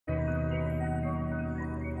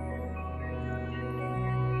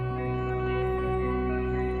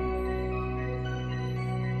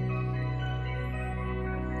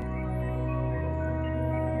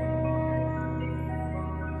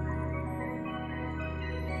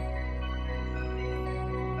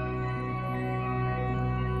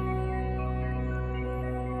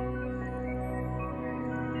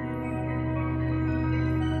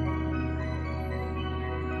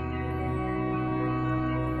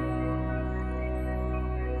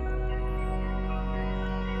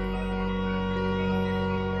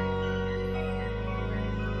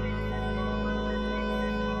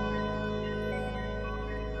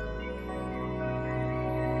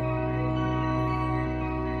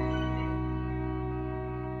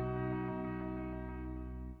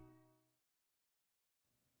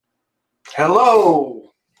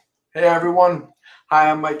Hello. Hey, everyone. Hi,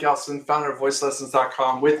 I'm Mike Elson, founder of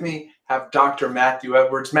VoiceLessons.com. With me, have Dr. Matthew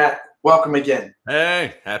Edwards. Matt, welcome again.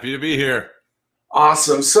 Hey, happy to be here.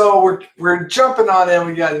 Awesome. So we're jumping on in.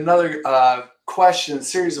 We got another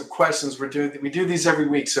series of questions. We do these every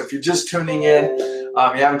week. So if you're just tuning in, you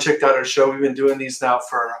haven't checked out our show. We've been doing these now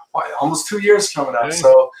for almost 2 years coming up. Hey.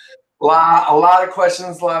 So a lot of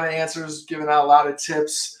questions, a lot of answers, giving out a lot of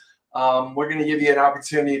tips. We're going to give you an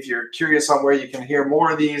opportunity if you're curious on where you can hear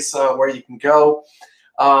more of these, where you can go.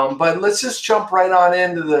 But let's just jump right on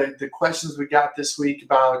into the questions we got this week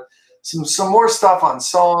about some more stuff on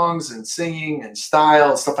songs and singing and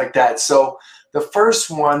style and stuff like that. So the first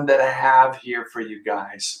one that I have here for you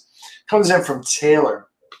guys comes in from Taylor.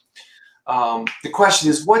 The question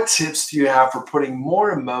is, what tips do you have for putting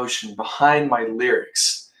more emotion behind my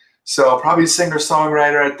lyrics? So probably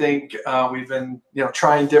singer-songwriter. I think we've been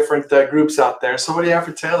trying different groups out there. So what do you have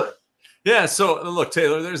for Taylor? Yeah, so look,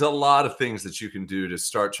 Taylor, there's a lot of things that you can do to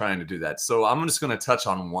start trying to do that. So I'm just going to touch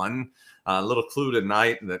on one little clue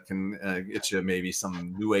tonight that can get you maybe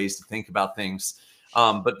some new ways to think about things.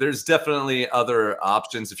 But there's definitely other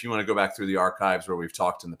options. If you want to go back through the archives where we've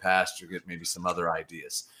talked in the past, you'll get maybe some other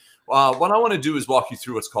ideas. What I want to do is walk you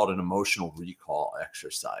through what's called an emotional recall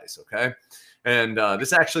exercise, okay? And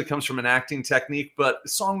this actually comes from an acting technique, but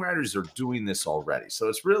songwriters are doing this already. So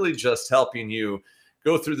it's really just helping you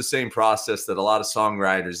go through the same process that a lot of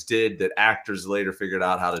songwriters did that actors later figured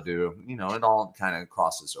out how to do. It all kind of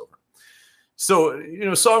crosses over. So,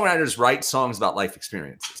 songwriters write songs about life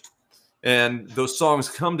experiences. And those songs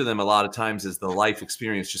come to them a lot of times as the life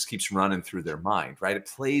experience just keeps running through their mind, right? It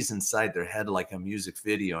plays inside their head like a music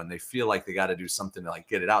video, and they feel like they got to do something to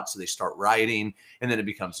get it out. So they start writing, and then it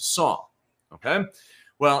becomes a song, okay?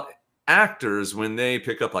 Well, actors, when they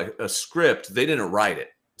pick up a script, they didn't write it.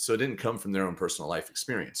 So it didn't come from their own personal life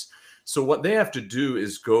experience. So what they have to do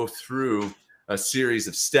is go through a series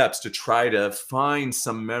of steps to try to find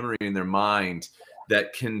some memory in their mind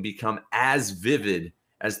that can become as vivid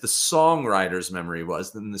as the songwriter's memory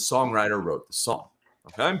was when the songwriter wrote the song,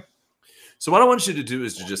 okay? So what I want you to do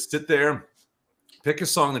is to just sit there, pick a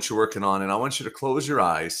song that you're working on, and I want you to close your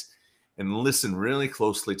eyes and listen really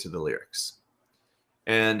closely to the lyrics.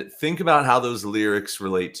 And think about how those lyrics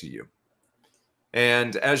relate to you.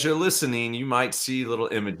 And as you're listening, you might see little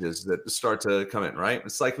images that start to come in, right?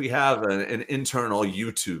 It's like we have an internal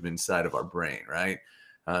YouTube inside of our brain, right?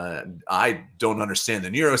 I don't understand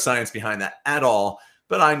the neuroscience behind that at all,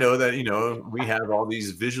 but I know that, we have all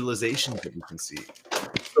these visualizations that we can see.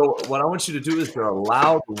 So what I want you to do is to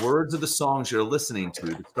allow the words of the songs you're listening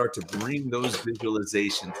to start to bring those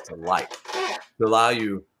visualizations to life, to allow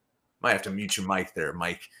you, might have to mute your mic there,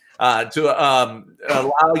 Mike, to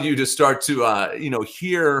allow you to start to,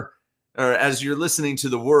 hear, or as you're listening to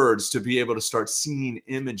the words, to be able to start seeing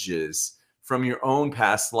images from your own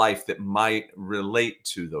past life that might relate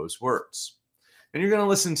to those words. And you're going to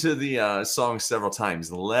listen to the song several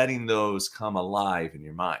times, letting those come alive in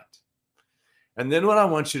your mind. And then what I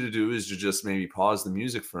want you to do is to just maybe pause the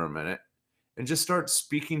music for a minute and just start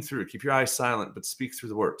speaking through. Keep your eyes silent, but speak through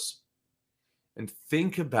the words. And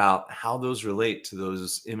think about how those relate to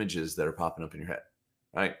those images that are popping up in your head,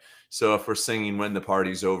 right? So if we're singing When the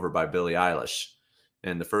Party's Over by Billie Eilish,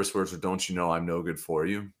 and the first words are, don't you know I'm no good for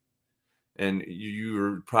you? And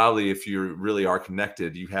you're probably, if you really are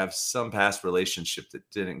connected, you have some past relationship that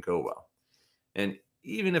didn't go well. And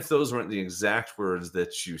even if those weren't the exact words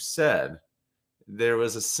that you said, there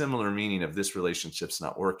was a similar meaning of this relationship's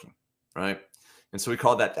not working, right? And so we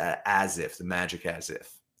call that as if, the magic as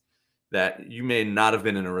if. That you may not have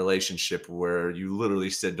been in a relationship where you literally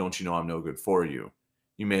said, don't you know I'm no good for you?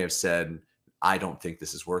 You may have said, I don't think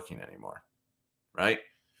this is working anymore, right?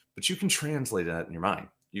 But you can translate that in your mind.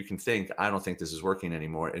 You can think, I don't think this is working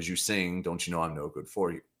anymore, as you sing, don't you know I'm no good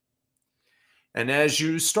for you? And as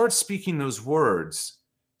you start speaking those words,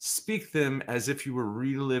 speak them as if you were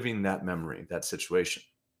reliving that memory, that situation.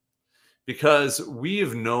 Because we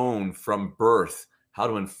have known from birth how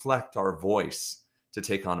to inflect our voice to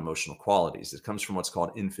take on emotional qualities. It comes from what's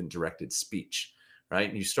called infant-directed speech, right?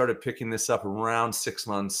 And you started picking this up around 6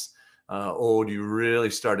 months old. You really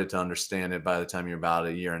started to understand it by the time you're about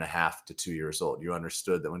 1.5 to 2 years old. You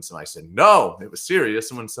understood that when somebody said no, it was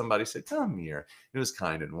serious. And when somebody said, come here, it was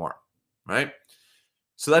kind and warm, right?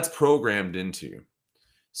 So that's programmed into you.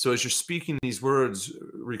 So as you're speaking these words,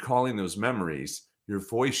 recalling those memories, your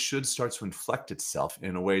voice should start to inflect itself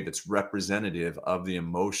in a way that's representative of the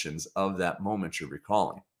emotions of that moment you're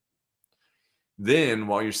recalling. Then,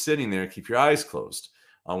 while you're sitting there, keep your eyes closed.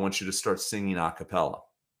 I want you to start singing a cappella.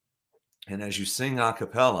 And as you sing a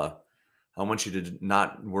cappella, I want you to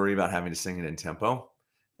not worry about having to sing it in tempo,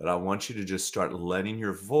 but I want you to just start letting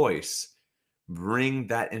your voice bring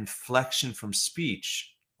that inflection from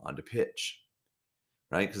speech onto pitch,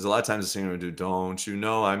 right? Because a lot of times the singer will do, don't you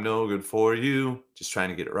know I'm no good for you, just trying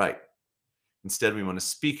to get it right. Instead, we want to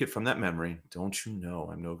speak it from that memory. Don't you know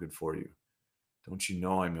I'm no good for you? Don't you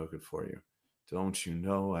know I'm no good for you? Don't you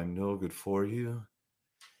know I'm no good for you?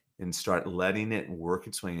 And start letting it work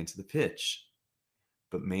its way into the pitch,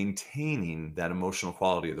 but maintaining that emotional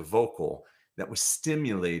quality of the vocal that was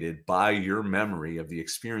stimulated by your memory of the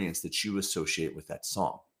experience that you associate with that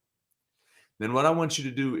song. Then what I want you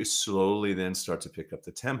to do is slowly then start to pick up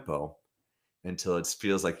the tempo until it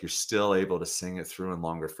feels like you're still able to sing it through in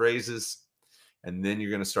longer phrases. And then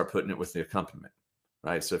you're going to start putting it with the accompaniment,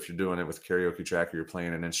 right? So if you're doing it with karaoke track or you're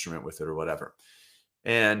playing an instrument with it or whatever,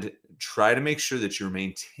 and try to make sure that you're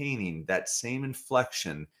maintaining that same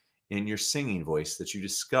inflection in your singing voice that you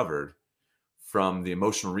discovered from the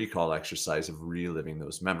emotional recall exercise of reliving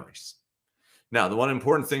those memories. Now, the one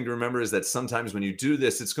important thing to remember is that sometimes when you do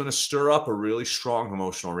this, it's going to stir up a really strong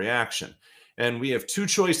emotional reaction. And we have two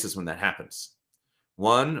choices when that happens.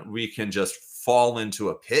 One, we can just fall into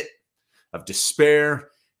a pit of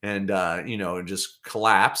despair and, just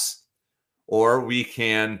collapse. Or we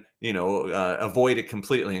can, avoid it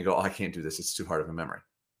completely and go, oh, I can't do this. It's too hard of a memory.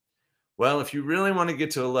 Well, if you really want to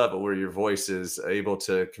get to a level where your voice is able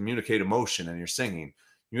to communicate emotion and you're singing,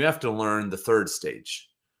 you have to learn the third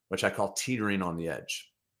stage, which I call teetering on the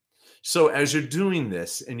edge. So as you're doing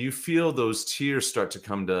this and you feel those tears start to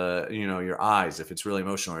come to, your eyes, if it's really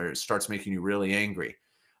emotional or it starts making you really angry,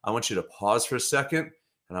 I want you to pause for a second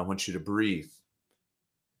and I want you to breathe.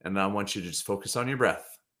 And I want you to just focus on your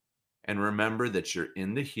breath and remember that you're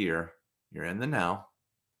in the here, you're in the now,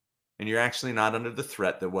 and you're actually not under the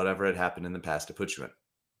threat that whatever had happened in the past to put you in.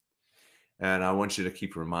 And I want you to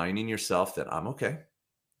keep reminding yourself that I'm okay.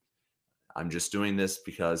 I'm just doing this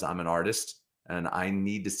because I'm an artist and I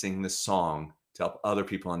need to sing this song to help other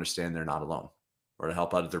people understand they're not alone, or to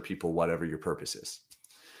help other people, whatever your purpose is.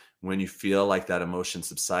 When you feel like that emotion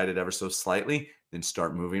subsided ever so slightly, then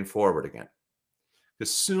start moving forward again.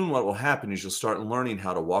 Because soon what will happen is you'll start learning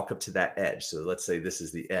how to walk up to that edge. So let's say this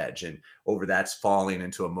is the edge, and over that's falling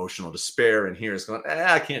into emotional despair, and here is going,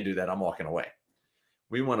 I can't do that. I'm walking away.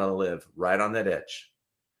 We want to live right on that edge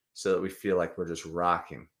so that we feel like we're just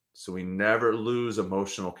rocking. So we never lose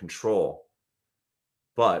emotional control,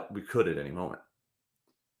 but we could at any moment.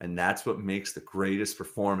 And that's what makes the greatest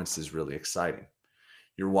performances really exciting.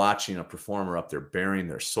 You're watching a performer up there bearing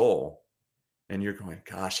their soul, and you're going,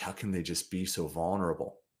 gosh, how can they just be so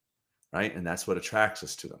vulnerable, right? And that's what attracts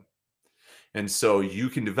us to them. And so you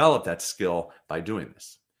can develop that skill by doing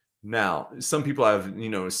this. Now, some people have,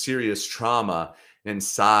 serious trauma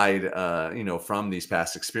inside, from these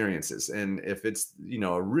past experiences. And if it's,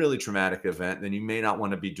 a really traumatic event, then you may not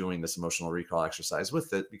want to be doing this emotional recall exercise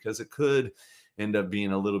with it because it could end up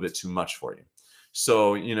being a little bit too much for you.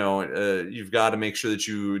 So, you've got to make sure that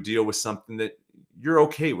you deal with something that you're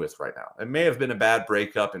okay with right now. It may have been a bad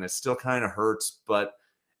breakup and it still kind of hurts, but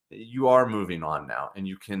you are moving on now and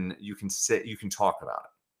you can talk about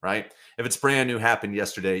it, right? If it's brand new, happened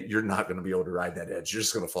yesterday, you're not going to be able to ride that edge. You're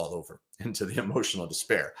just going to fall over into the emotional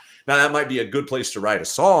despair. Now, that might be a good place to write a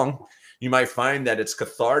song. You might find that it's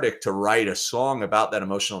cathartic to write a song about that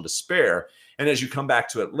emotional despair. And as you come back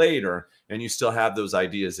to it later and you still have those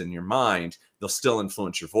ideas in your mind, they'll still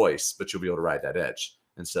influence your voice, but you'll be able to ride that edge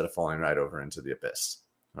instead of falling right over into the abyss.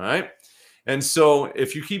 All right. And so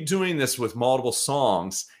if you keep doing this with multiple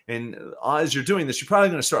songs, and as you're doing this, you're probably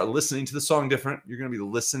going to start listening to the song different. You're going to be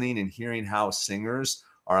listening and hearing how singers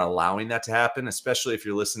are allowing that to happen, especially if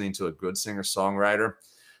you're listening to a good singer-songwriter,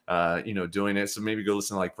 doing it. So maybe go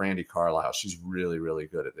listen to like Brandi Carlile. She's really, really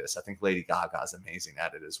good at this. I think Lady Gaga is amazing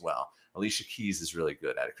at it as well. Alicia Keys is really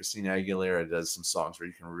good at it. Christina Aguilera does some songs where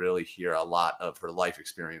you can really hear a lot of her life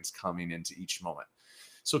experience coming into each moment.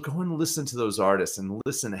 So go and listen to those artists and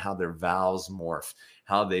listen to how their vowels morph,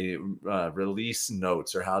 how they release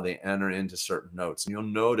notes or how they enter into certain notes. And you'll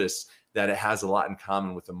notice that it has a lot in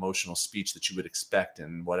common with emotional speech that you would expect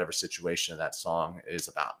in whatever situation that song is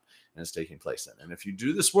about and is taking place in. And if you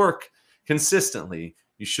do this work consistently,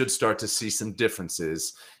 you should start to see some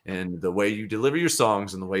differences in the way you deliver your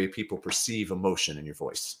songs and the way people perceive emotion in your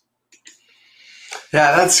voice.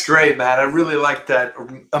 Yeah, that's great, Matt. I really like that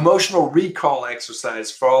emotional recall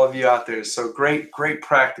exercise for all of you out there. So great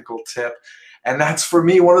practical tip. And that's, for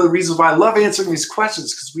me, one of the reasons why I love answering these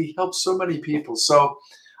questions, because we help so many people. So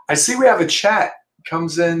I see we have a chat.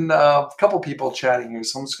 Comes in a couple people chatting here.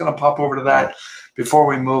 So I'm just going to pop over to that before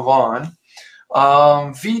we move on.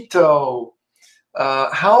 Vito,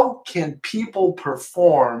 how can people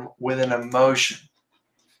perform with an emotion?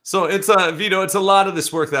 So it's Vito, it's a lot of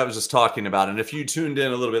this work that I was just talking about. And if you tuned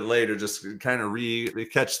in a little bit later, just kind of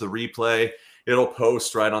catch the replay. It'll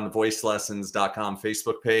post right on the voicelessons.com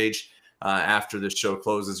Facebook page after this show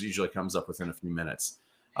closes. Usually comes up within a few minutes.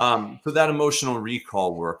 So that emotional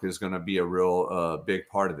recall work is going to be a real big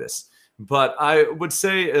part of this. But I would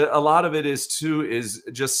say a lot of it is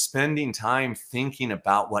just spending time thinking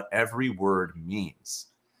about what every word means.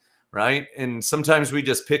 Right. And sometimes we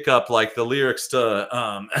just pick up like the lyrics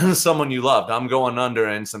to Someone You Loved, I'm going under.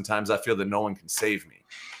 And sometimes I feel that no one can save me.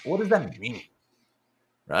 What does that mean?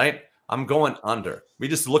 Right. I'm going under. We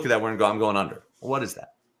just look at that word and go, I'm going under. What is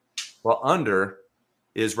that? Well, under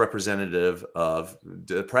is representative of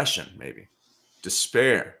depression, maybe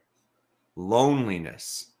despair,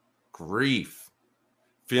 loneliness, grief,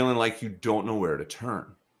 feeling like you don't know where to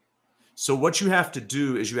turn. So what you have to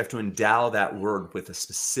do is you have to endow that word with a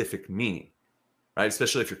specific meaning, right?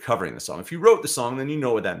 Especially if you're covering the song. If you wrote the song, then you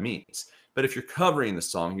know what that means. But if you're covering the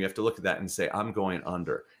song, you have to look at that and say, I'm going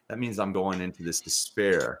under. That means I'm going into this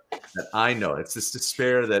despair that I know. It's this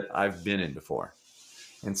despair that I've been in before.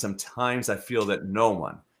 And sometimes I feel that no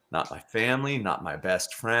one, not my family, not my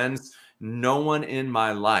best friends, no one in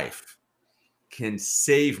my life can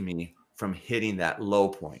save me from hitting that low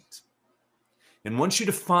point. And once you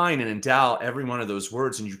define and endow every one of those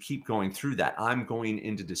words and you keep going through that, I'm going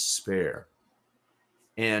into despair.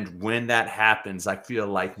 And when that happens, I feel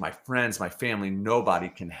like my friends, my family, nobody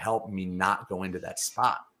can help me not go into that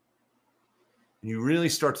spot. And you really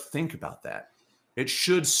start to think about that. It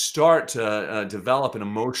should start to develop an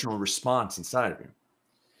emotional response inside of you.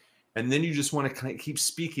 And then you just want to keep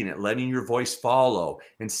speaking it, letting your voice follow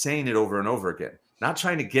and saying it over and over again. Not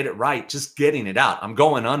trying to get it right, just getting it out. I'm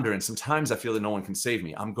going under. And sometimes I feel that no one can save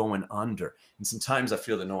me. I'm going under. And sometimes I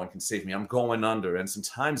feel that no one can save me. I'm going under. And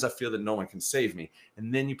sometimes I feel that no one can save me.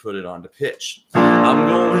 And then you put it on to pitch. I'm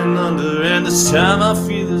going under. And this time I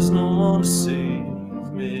feel there's no one to save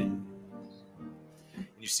me. And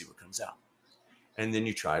you see what comes out. And then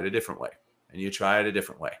you try it a different way. And you try it a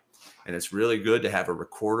different way. And it's really good to have a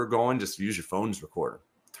recorder going. Just use your phone's recorder.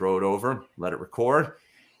 Throw it over, let it record,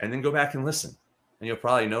 and then go back and listen. And you'll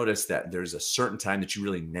probably notice that there's a certain time that you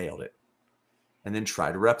really nailed it. And then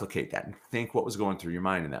try to replicate that and think what was going through your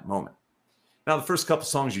mind in that moment. Now, the first couple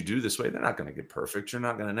songs you do this way, they're not going to get perfect. You're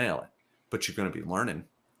not going to nail it, but you're going to be learning.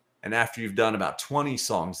 And after you've done about 20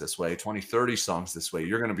 songs this way, 20, 30 songs this way,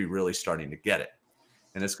 you're going to be really starting to get it.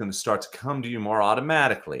 And it's going to start to come to you more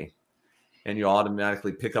automatically. And you'll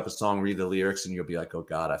automatically pick up a song, read the lyrics, and you'll be like, oh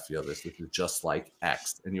God, I feel this. This is just like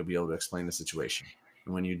X. And you'll be able to explain the situation.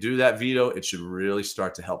 And when you do that, Vito, it should really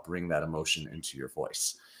start to help bring that emotion into your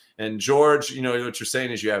voice. And George, you know, what you're saying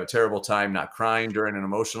is you have a terrible time not crying during an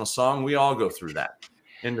emotional song. We all go through that.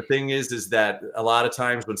 And the thing is that a lot of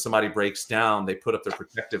times when somebody breaks down, they put up their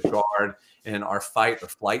protective guard and our fight or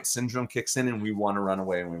flight syndrome kicks in and we want to run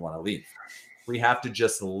away and we want to leave. We have to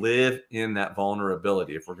just live in that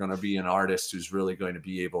vulnerability if we're going to be an artist who's really going to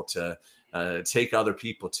be able to take other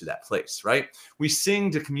people to that place, right? We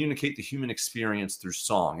sing to communicate the human experience through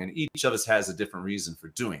song, and each of us has a different reason for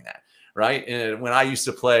doing that, right? And when I used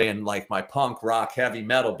to play in like my punk rock heavy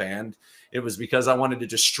metal band, it was because I wanted to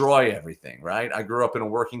destroy everything, right? I grew up in a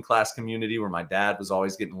working class community where my dad was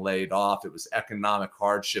always getting laid off. It was economic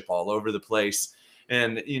hardship all over the place.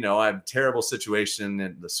 And, you know, I had a terrible situation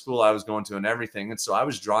in the school I was going to and everything. And so I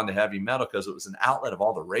was drawn to heavy metal because it was an outlet of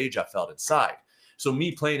all the rage I felt inside. So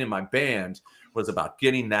me playing in my band was about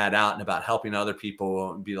getting that out and about helping other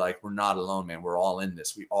people be like, we're not alone, man. We're all in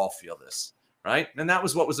this. We all feel this, right? And that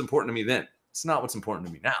was what was important to me then. It's not what's important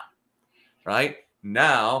to me now, right?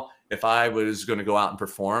 Now, if I was going to go out and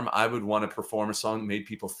perform, I would want to perform a song that made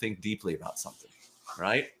people think deeply about something,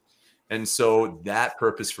 right? And so that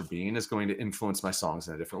purpose for being is going to influence my songs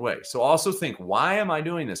in a different way. So also think, why am I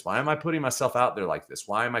doing this? Why am I putting myself out there like this?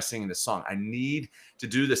 Why am I singing this song? I need to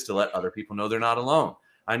do this to let other people know they're not alone.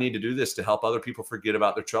 I need to do this to help other people forget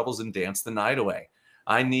about their troubles and dance the night away.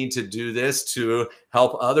 I need to do this to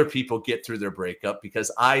help other people get through their breakup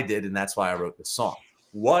because I did, and that's why I wrote this song.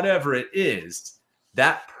 Whatever it is,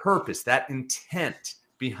 that purpose, that intent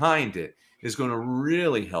behind it is going to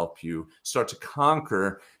really help you start to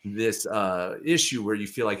conquer this issue where you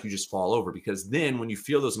feel like you just fall over. Because then when you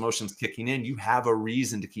feel those emotions kicking in, you have a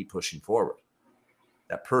reason to keep pushing forward.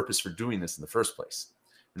 That purpose for doing this in the first place.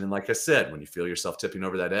 And then, like I said, when you feel yourself tipping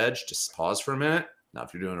over that edge, just pause for a minute. Now,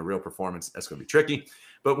 if you're doing a real performance, that's going to be tricky.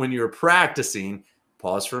 But when you're practicing,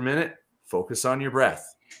 pause for a minute, focus on your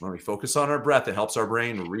breath. When we focus on our breath, it helps our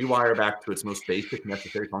brain rewire back to its most basic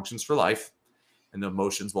necessary functions for life. And the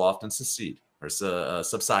emotions will often secede. or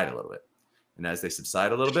subside a little bit. And as they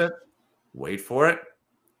subside a little bit, wait for it,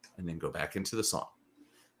 and then go back into the song.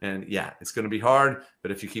 And yeah, it's going to be hard,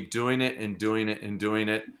 but if you keep doing it and doing it and doing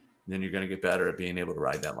it, then you're going to get better at being able to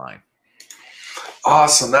ride that line.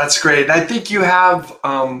 Awesome. That's great. And I think you have,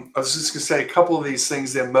 I was just going to say a couple of these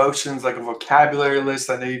things, the emotions, like a vocabulary list.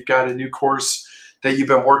 I know you've got a new course that you've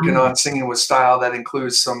been working on, Singing with Style, that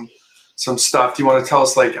includes some stuff. Do you want to tell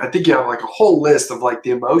us, like, I think you have like a whole list of like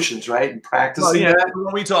the emotions, right? And practicing that.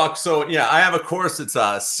 When we talk, so yeah, I have a course. It's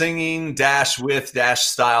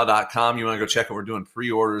singing-with-style.com. You want to go check it. We're doing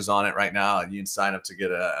pre-orders on it right now, and you can sign up to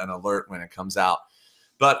get an alert when it comes out.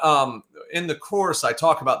 But in the course, I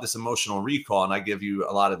talk about this emotional recall, and I give you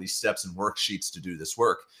a lot of these steps and worksheets to do this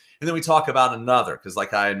work. And then we talk about another, because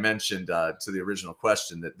like I had mentioned to the original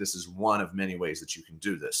question, that this is one of many ways that you can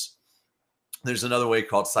do this. There's another way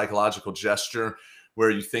called psychological gesture,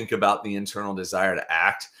 where you think about the internal desire to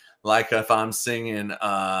act. Like if I'm singing. Don't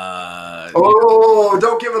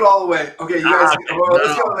give it all away. Okay, you guys.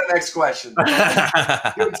 Let's go to the next question.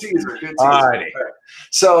 Good teaser. Good teaser. All right.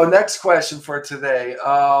 So next question for today.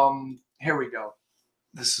 Here we go.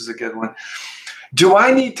 This is a good one. Do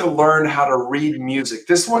I need to learn how to read music?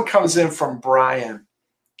 This one comes in from Brian.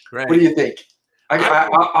 Great. What do you think?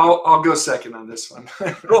 I'll go second on this one.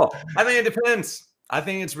 Cool. I think it depends. I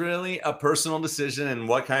think it's really a personal decision and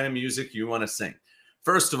what kind of music you want to sing.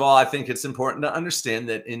 First of all, I think it's important to understand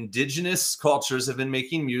that indigenous cultures have been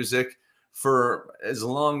making music for as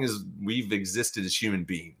long as we've existed as human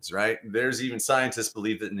beings, right? There's even scientists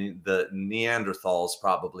believe that the Neanderthals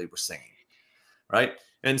probably were singing, right?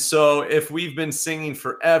 And so if we've been singing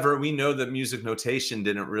forever, we know that music notation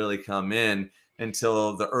didn't really come in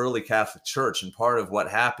until the early Catholic Church. And part of what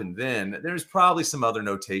happened then, there's probably some other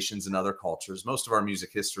notations in other cultures. Most of our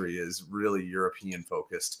music history is really European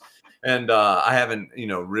focused. And I haven't,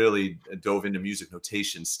 really dove into music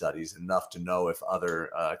notation studies enough to know if other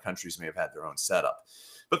countries may have had their own setup.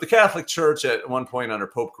 But the Catholic Church at one point under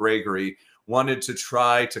Pope Gregory wanted to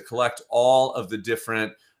try to collect all of the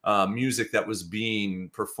different music that was being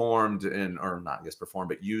performed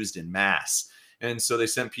but used in Mass. And so they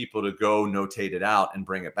sent people to go notate it out and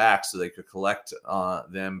bring it back so they could collect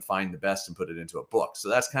them, find the best, and put it into a book. So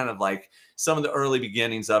that's kind of like some of the early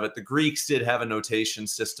beginnings of it. The Greeks did have a notation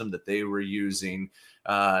system that they were using.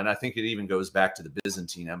 And I think it even goes back to the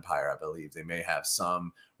Byzantine Empire, I believe. They may have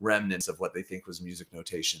some remnants of what they think was music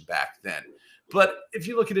notation back then. But if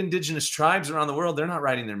you look at indigenous tribes around the world, they're not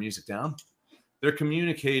writing their music down. They're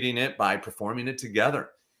communicating it by performing it together.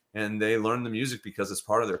 And they learn the music because it's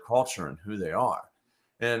part of their culture and who they are.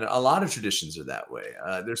 And a lot of traditions are that way.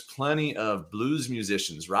 There's plenty of blues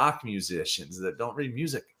musicians, rock musicians that don't read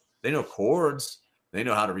music. They know chords. They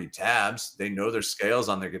know how to read tabs. They know their scales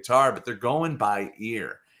on their guitar, but they're going by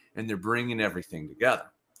ear and they're bringing everything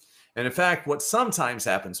together. And in fact, what sometimes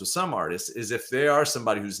happens with some artists is if they are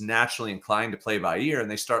somebody who's naturally inclined to play by ear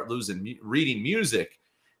and they start reading music,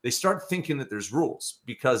 they start thinking that there's rules,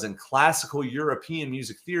 because in classical European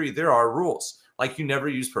music theory, there are rules, like you never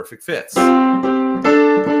use perfect fifths.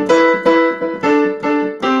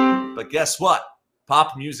 But guess what?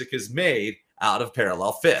 Pop music is made out of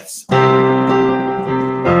parallel fifths.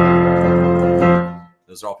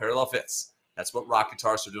 Those are all parallel fifths. That's what rock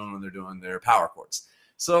guitarists are doing when they're doing their power chords.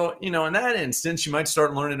 So, in that instance, you might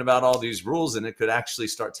start learning about all these rules, and it could actually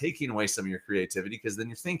start taking away some of your creativity, because then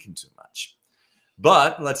you're thinking too much.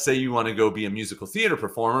 But let's say you want to go be a musical theater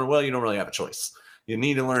performer. Well, you don't really have a choice. You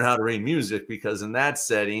need to learn how to read music, because in that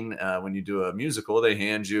setting, when you do a musical, they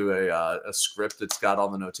hand you a script that's got all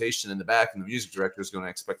the notation in the back, and the music director is going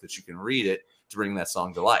to expect that you can read it to bring that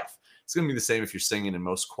song to life. It's going to be the same if you're singing in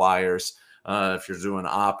most choirs, if you're doing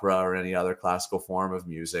opera or any other classical form of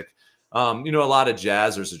music. A lot of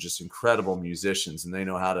jazzers are just incredible musicians, and they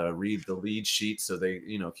know how to read the lead sheet, so they,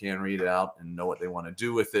 can read it out and know what they want to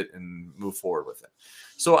do with it and move forward with it.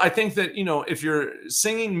 So I think that, if you're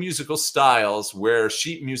singing musical styles where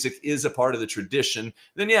sheet music is a part of the tradition,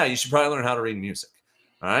 then yeah, you should probably learn how to read music.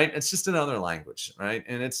 All right. It's just another language, right?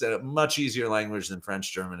 And it's a much easier language than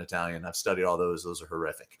French, German, Italian. I've studied all those. Those are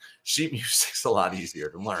horrific. Sheet music's a lot easier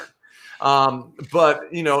to learn. But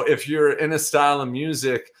if you're in a style of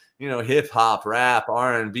music, hip hop, rap,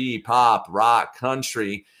 R&B, pop, rock,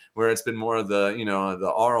 country, where it's been more of the, the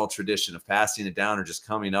oral tradition of passing it down or just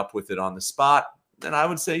coming up with it on the spot, then I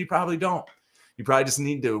would say you probably don't. You probably just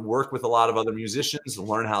need to work with a lot of other musicians,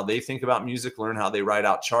 learn how they think about music, learn how they write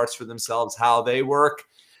out charts for themselves, how they work,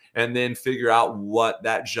 and then figure out what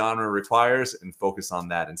that genre requires and focus on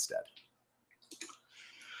that instead.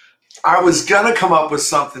 I was going to come up with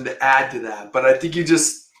something to add to that, but I think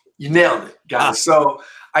you nailed it, guys. So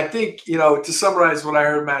I think, to summarize what I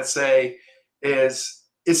heard Matt say is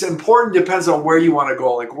it's important, depends on where you want to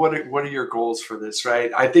go. Like what are your goals for this,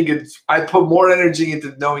 right? I think I put more energy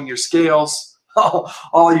into knowing your scales,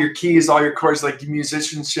 all your keys, all your chords, like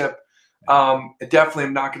musicianship. Definitely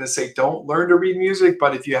I'm not going to say don't learn to read music,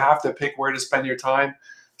 but if you have to pick where to spend your time,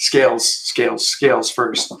 scales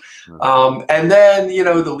first. And then,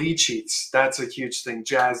 the lead sheets, that's a huge thing.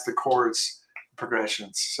 Jazz, the chords,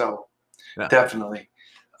 progressions. So definitely.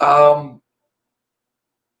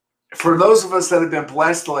 For those of us that have been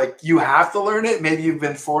blessed, like you have to learn it. Maybe you've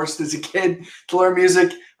been forced as a kid to learn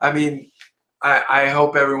music. I mean, I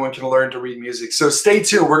hope everyone can learn to read music. So stay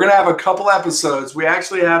tuned. We're going to have a couple episodes. We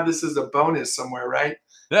actually have this as a bonus somewhere, right?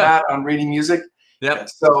 Yeah. Matt, on reading music. Yep. Yeah.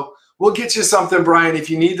 So we'll get you something, Brian. If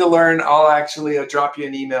you need to learn, I'll actually drop you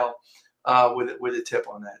an email with a tip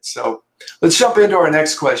on that. So let's jump into our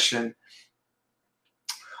next question.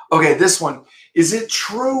 Okay, this one. Is it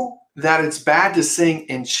true that it's bad to sing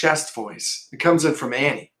in chest voice? It comes in from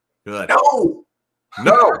Annie. Good.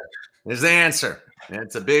 No is the answer.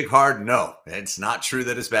 It's a big hard no. It's not true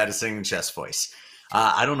that it's bad to sing in chest voice.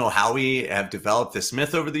 I don't know how we have developed this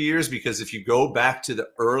myth over the years, because if you go back to the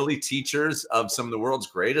early teachers of some of the world's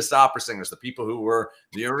greatest opera singers, the people who were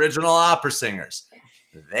the original opera singers,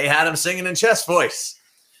 they had them singing in chest voice.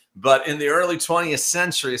 But in the early 20th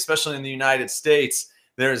century, especially in the United States,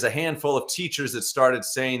 there's a handful of teachers that started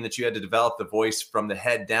saying that you had to develop the voice from the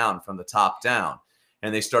head down, from the top down.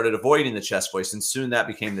 And they started avoiding the chest voice. And soon that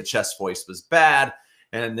became the chest voice was bad.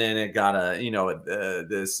 And then it got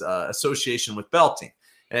this association with belting.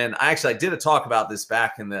 And I did a talk about this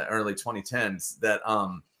back in the early 2010s, that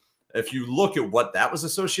if you look at what that was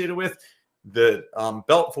associated with, the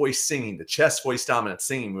belt voice singing, the chest voice dominant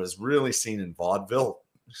singing was really seen in vaudeville.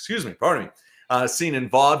 Seen in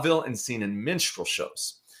vaudeville and seen in minstrel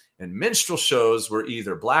shows. And minstrel shows were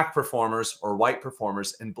either black performers or white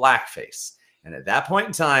performers in blackface. And at that point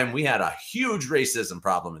in time, we had a huge racism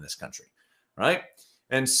problem in this country, right?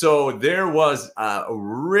 And so there was a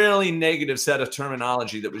really negative set of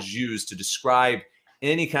terminology that was used to describe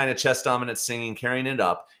any kind of chest dominant singing, carrying it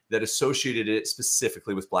up, that associated it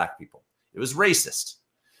specifically with black people. It was racist.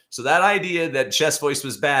 So that idea that chest voice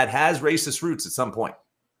was bad has racist roots at some point,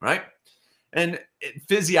 right? And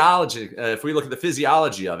physiology, if we look at the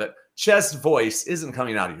physiology of it, chest voice isn't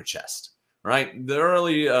coming out of your chest. Right. The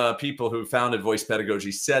early people who founded voice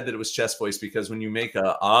pedagogy said that it was chest voice because when you make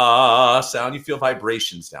a ah sound, you feel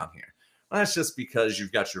vibrations down here. Well, that's just because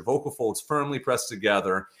you've got your vocal folds firmly pressed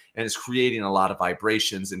together and it's creating a lot of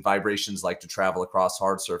vibrations, and vibrations like to travel across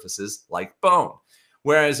hard surfaces like bone.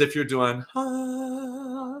 Whereas if you're doing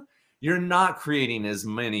ah, you're not creating as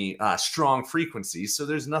many strong frequencies. So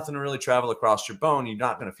there's nothing to really travel across your bone. You're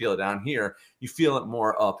not going to feel it down here. You feel it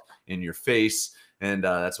more up in your face. And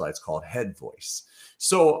that's why it's called head voice.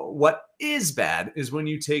 So what is bad is when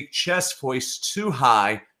you take chest voice too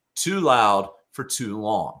high, too loud for too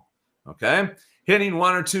long. Okay? Hitting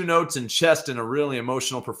one or two notes in chest in a really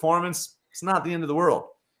emotional performance, it's not the end of the world.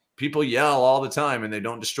 People yell all the time and they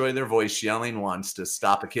don't destroy their voice yelling once to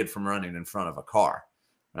stop a kid from running in front of a car,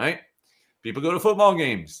 right? People go to football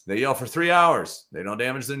games. They yell for 3 hours. They don't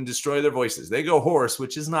damage and destroy their voices. They go hoarse,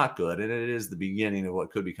 which is not good. And it is the beginning of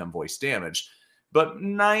what could become voice damage. But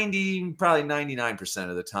probably 99%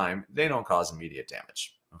 of the time, they don't cause immediate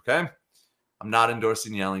damage, okay? I'm not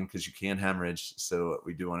endorsing yelling because you can hemorrhage, so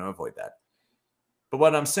we do want to avoid that. But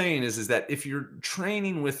what I'm saying is that if you're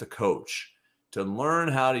training with a coach to learn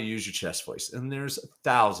how to use your chest voice, and there's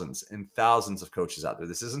thousands and thousands of coaches out there.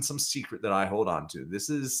 This isn't some secret that I hold on to. This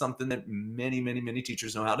is something that many, many, many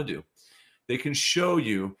teachers know how to do. They can show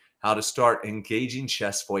you how to start engaging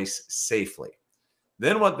chest voice safely.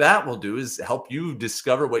 Then what that will do is help you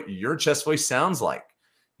discover what your chest voice sounds like.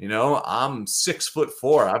 I'm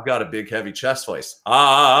 6'4". I've got a big, heavy chest voice.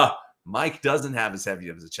 Mike doesn't have as heavy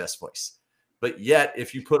of a chest voice. But yet,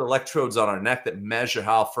 if you put electrodes on our neck that measure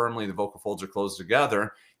how firmly the vocal folds are closed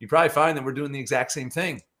together, you probably find that we're doing the exact same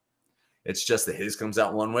thing. It's just that his comes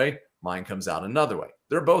out one way, mine comes out another way.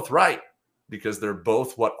 They're both right because they're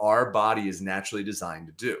both what our body is naturally designed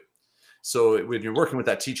to do. So when you're working with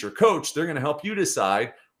that teacher or coach, they're going to help you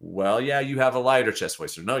decide, well, yeah, you have a lighter chest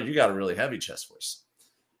voice, or no, you got a really heavy chest voice.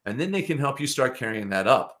 And then they can help you start carrying that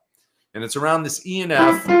up. And it's around this E and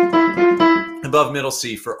F above middle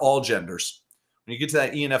C for all genders. When you get to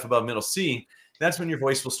that E and F above middle C, that's when your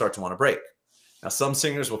voice will start to want to break. Now, some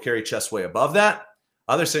singers will carry chest way above that.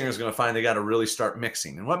 Other singers are going to find they got to really start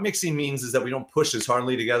mixing. And what mixing means is that we don't push as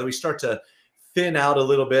hardly together. We start to thin out a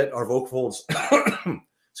little bit. Our vocal folds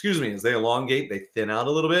as they elongate, they thin out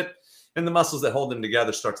a little bit, and the muscles that hold them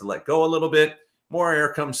together start to let go a little bit, more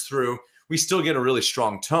air comes through. We still get a really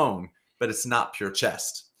strong tone, but it's not pure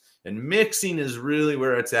chest. And mixing is really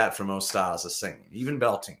where it's at for most styles of singing, even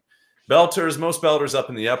belting. Belters, most belters up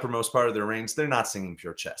in the uppermost part of their range, they're not singing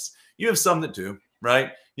pure chest. You have some that do,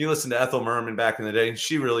 right? You listen to Ethel Merman back in the day.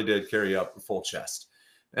 She really did carry up the full chest.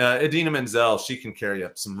 Idina Menzel, she can carry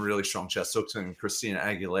up some really strong chest. So can Christina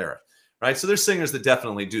Aguilera, right? So there's singers that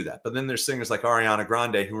definitely do that. But then there's singers like Ariana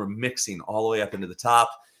Grande who are mixing all the way up into the top.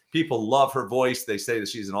 People love her voice. They say that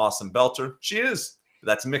she's an awesome belter. She is.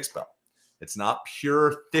 That's a mixed belt. It's not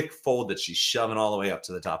pure thick fold that she's shoving all the way up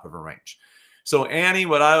to the top of her range. So Annie,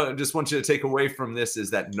 what I just want you to take away from this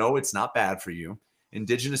is that no, it's not bad for you.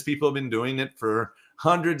 Indigenous people have been doing it for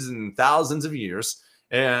hundreds and thousands of years.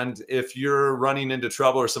 And if you're running into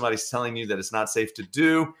trouble or somebody's telling you that it's not safe to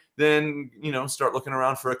do, then, you know, start looking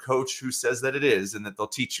around for a coach who says that it is and that they'll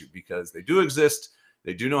teach you, because they do exist.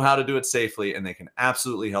 They do know how to do it safely, and they can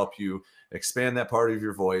absolutely help you expand that part of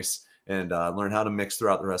your voice and learn how to mix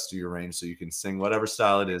throughout the rest of your range so you can sing whatever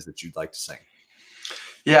style it is that you'd like to sing.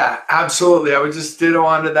 Yeah, absolutely. I would just ditto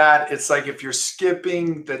onto that. It's like if you're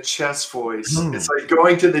skipping the chest voice, it's like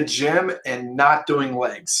going to the gym and not doing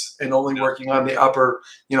legs and only working on the upper,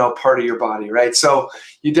 you know, part of your body, right? So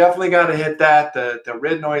you definitely got to hit that. The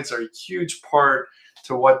rhythmoids are a huge part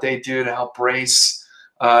to what they do to help brace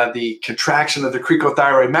the contraction of the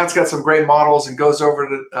cricothyroid. Matt's got some great models and goes over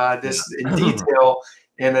to this in detail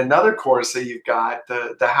in another course that you've got,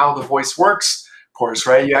 the How the Voice Works course,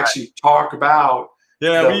 right? You actually talk about we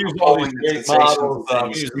use all these great models.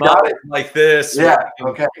 We use models like this. Yeah,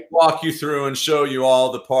 okay. Walk you through and show you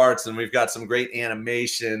all the parts, and we've got some great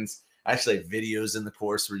animations. I actually have videos in the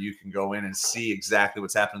course where you can go in and see exactly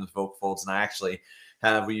what's happening with vocal folds. And I actually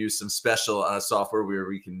we use some special software where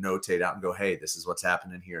we can notate out and go, hey, this is what's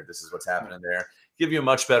happening here. This is what's happening there. Give you a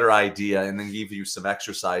much better idea, and then give you some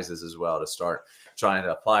exercises as well to start trying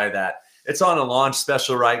to apply that. It's on a launch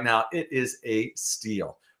special right now. It is a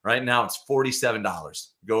steal. Right now, it's $47.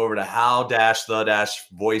 Go over to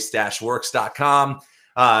how-the-voice-works.com.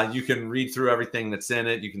 You can read through everything that's in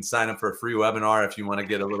it. You can sign up for a free webinar if you want to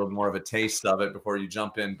get a little more of a taste of it before you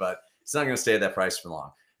jump in, but it's not going to stay at that price for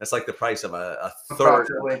long. That's like the price of a third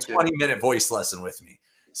 20-minute voice lesson with me.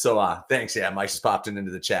 So thanks. Yeah, Mike just popped into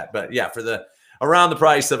the chat. But yeah, for around the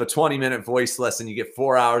price of a 20-minute voice lesson, you get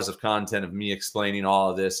 4 hours of content of me explaining all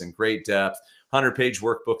of this in great depth, 100-page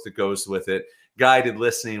workbook that goes with it, guided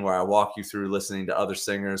listening where I walk you through listening to other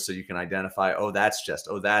singers so you can identify, oh, that's chest,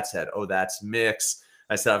 oh, that's head, oh, that's mix.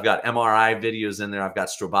 I said I've got MRI videos in there. I've got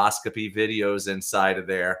stroboscopy videos inside of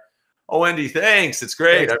there. Oh, Wendy, thanks. It's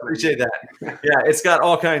great. I appreciate that. Yeah, it's got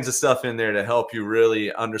all kinds of stuff in there to help you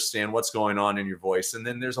really understand what's going on in your voice. And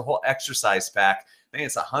then there's a whole exercise pack. I think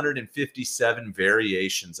it's 157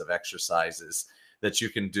 variations of exercises that you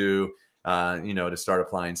can do, you know, to start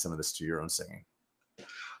applying some of this to your own singing.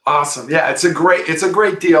 Awesome. Yeah, it's a great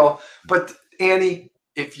deal. But Annie,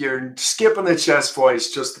 if you're skipping the chest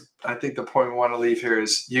voice, I think the point we want to leave here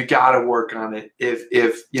is you got to work on it.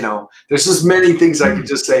 If you know, there's just many things I could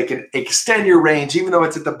just say can extend your range, even though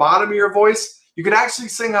it's at the bottom of your voice, you could actually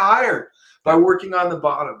sing higher by working on the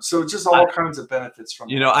bottom. So just all kinds of benefits from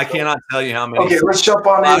you know, I cannot tell you how many. Okay, let's jump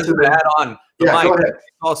on into the add on. Yeah, Mike, go ahead.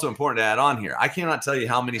 it's also important to add on here. I cannot tell you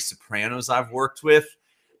how many sopranos I've worked with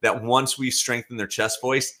that once we strengthen their chest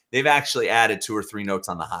voice, they've actually added 2 or 3 notes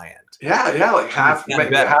on the high end. Yeah, like half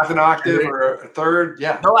an octave or a third.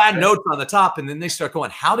 Yeah. They'll add notes on the top, and then they start going,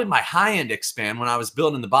 how did my high end expand when I was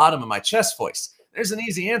building the bottom of my chest voice? There's an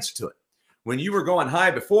easy answer to it. When you were going high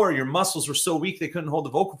before, your muscles were so weak they couldn't hold the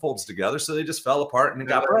vocal folds together, so they just fell apart and it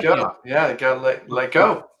got broken. Yeah, it got let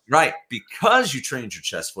go. Right. Because you trained your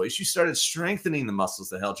chest voice, you started strengthening the muscles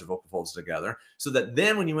that held your vocal folds together so that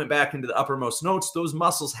then when you went back into the uppermost notes, those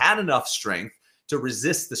muscles had enough strength to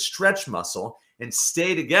resist the stretch muscle and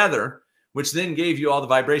stay together, which then gave you all the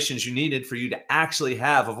vibrations you needed for you to actually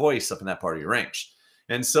have a voice up in that part of your range.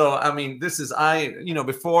 And so, I mean, this is,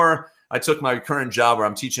 before I took my current job where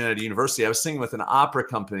I'm teaching at a university, I was singing with an opera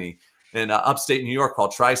company in upstate New York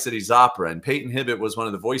called Tri-Cities Opera. And Peyton Hibbett was one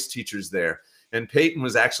of the voice teachers there. And Peyton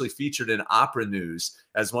was actually featured in Opera News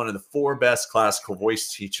as one of the 4 best classical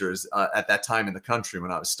voice teachers at that time in the country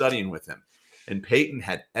when I was studying with him. And Peyton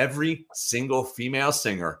had every single female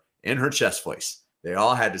singer in her chest voice. They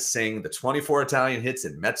all had to sing the 24 Italian hits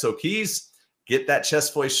in mezzo keys, get that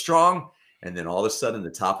chest voice strong, and then all of a sudden the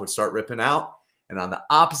top would start ripping out. And on the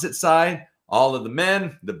opposite side, all of the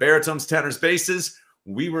men, the baritones, tenors, basses,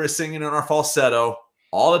 we were singing in our falsetto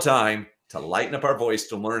all the time to lighten up our voice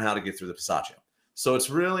to learn how to get through the passaggio. So it's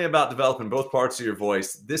really about developing both parts of your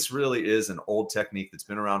voice. This really is an old technique that's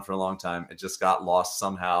been around for a long time. It just got lost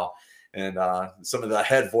somehow. and some of the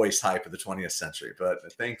head voice hype of the 20th century. But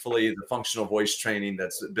thankfully, the functional voice training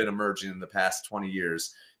that's been emerging in the past 20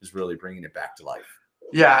 years is really bringing it back to life.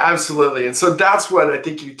 Yeah, absolutely. And so that's what I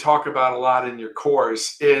think you talk about a lot in your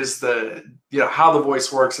course is the, how the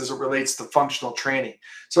voice works as it relates to functional training.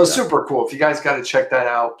 So super cool. If you guys got to check that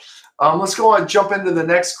out. Let's go on, jump into the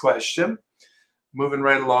next question. Moving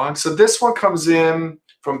right along. So this one comes in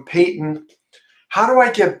from Peyton. How do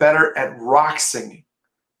I get better at rock singing?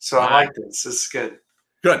 So I like this. This is good.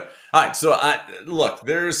 Good. All right. So look,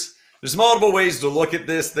 there's multiple ways to look at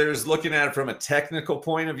this. There's looking at it from a technical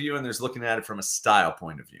point of view, and there's looking at it from a style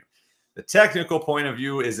point of view. The technical point of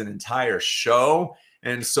view is an entire show.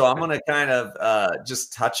 And so I'm going to kind of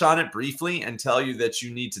just touch on it briefly and tell you that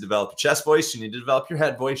you need to develop your chest voice. You need to develop your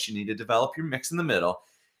head voice. You need to develop your mix in the middle.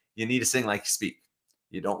 You need to sing like you speak.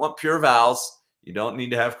 You don't want pure vowels. You don't need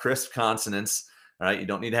to have crisp consonants. All right. You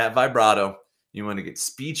don't need to have vibrato. You want to get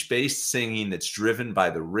speech-based singing that's driven by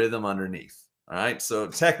the rhythm underneath. All right. So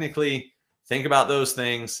technically, think about those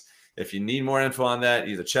things. If you need more info on that,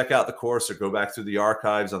 either check out the course or go back through the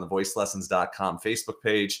archives on the voicelessons.com Facebook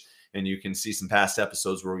page, and you can see some past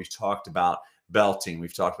episodes where we've talked about belting.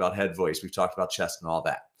 We've talked about head voice. We've talked about chest and all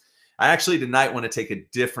that. I actually tonight want to take a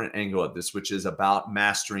different angle at this, which is about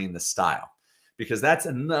mastering the style, because that's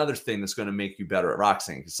another thing that's going to make you better at rock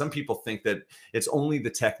singing. Because some people think that it's only the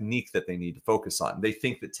technique that they need to focus on. They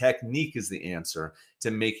think that technique is the answer to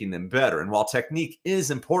making them better. And while technique is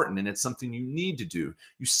important and it's something you need to do,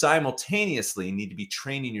 you simultaneously need to be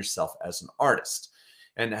training yourself as an artist.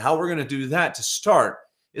 And how we're going to do that to start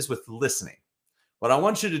is with listening. What I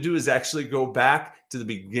want you to do is actually go back to the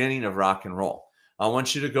beginning of rock and roll. I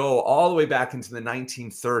want you to go all the way back into the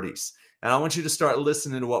 1930s. And I want you to start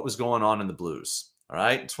listening to what was going on in the blues. All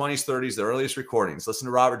right. 20s, 30s, the earliest recordings. Listen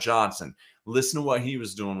to Robert Johnson. Listen to what he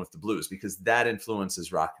was doing with the blues, because that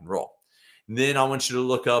influences rock and roll. And then I want you to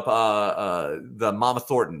look up the Mama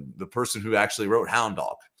Thornton, the person who actually wrote Hound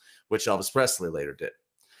Dog, which Elvis Presley later did.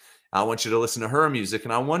 I want you to listen to her music,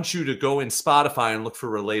 and I want you to go in Spotify and look for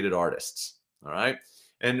related artists. All right.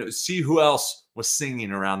 And see who else was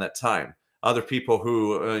singing around that time. Other people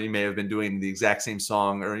who you may have been doing the exact same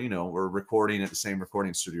song, or, were recording at the same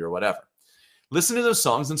recording studio or whatever. Listen to those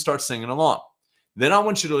songs and start singing along. Then I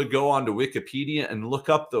want you to go onto Wikipedia and look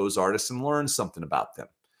up those artists and learn something about them.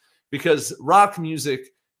 Because rock music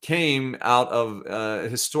came out of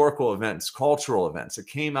historical events, cultural events. It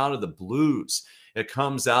came out of the blues. It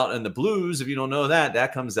comes out, and the blues, if you don't know that,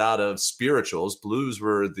 that comes out of spirituals. Blues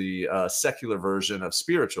were the secular version of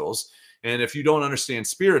spirituals. And if you don't understand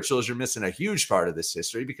spirituals, you're missing a huge part of this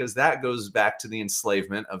history, because that goes back to the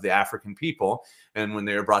enslavement of the African people and when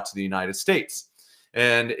they were brought to the United States.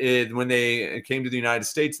 And when they came to the United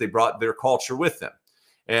States, they brought their culture with them,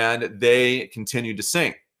 and they continued to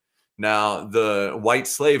sing. Now, the white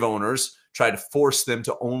slave owners tried to force them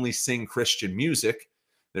to only sing Christian music.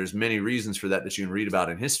 There's many reasons for that you can read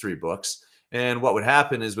about in history books. And what would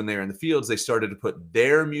happen is when they were in the fields, they started to put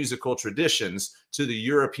their musical traditions to the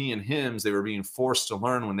European hymns they were being forced to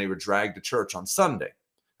learn when they were dragged to church on Sunday.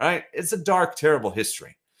 Right? It's a dark, terrible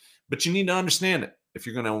history, but you need to understand it if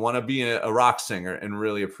you're going to want to be a rock singer and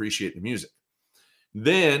really appreciate the music.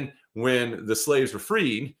 Then when the slaves were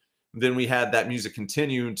freed, then we had that music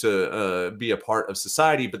continue to be a part of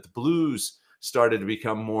society, but the blues started to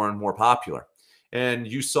become more and more popular. And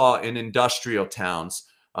you saw in industrial towns,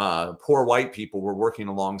 poor white people were working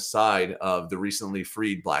alongside of the recently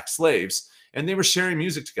freed black slaves, and they were sharing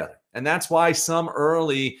music together. And that's why some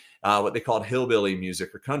early, what they called hillbilly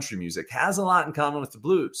music or country music, has a lot in common with the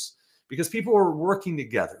blues, because people were working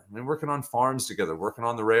together and working on farms together, working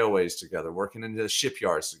on the railways together, working in the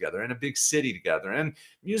shipyards together, in a big city together. And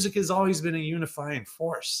music has always been a unifying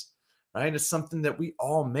force. Right? It's something that we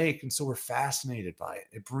all make, and so we're fascinated by it.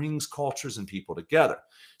 It brings cultures and people together.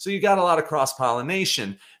 So you got a lot of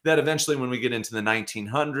cross-pollination that eventually, when we get into the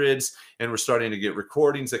 1900s and we're starting to get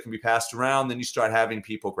recordings that can be passed around, then you start having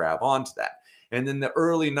people grab onto that. And then the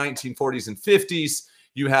early 1940s and 50s,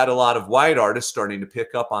 you had a lot of white artists starting to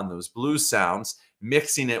pick up on those blues sounds,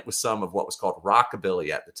 mixing it with some of what was called rockabilly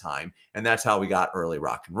at the time. And that's how we got early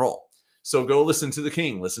rock and roll. So go listen to the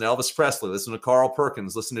King, listen to Elvis Presley, listen to Carl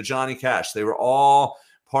Perkins, listen to Johnny Cash. They were all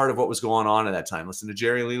part of what was going on at that time. Listen to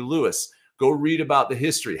Jerry Lee Lewis. Go read about the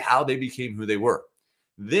history, how they became who they were.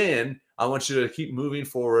 Then I want you to keep moving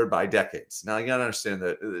forward by decades. Now, you got to understand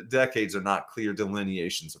that decades are not clear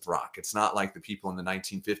delineations of rock. It's not like the people in the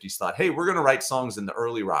 1950s thought, hey, we're going to write songs in the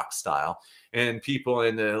early rock style. And people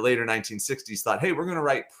in the later 1960s thought, hey, we're going to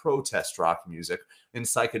write protest rock music and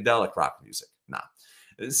psychedelic rock music. Nah.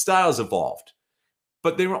 Styles evolved.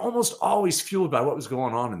 but they were almost always fueled by what was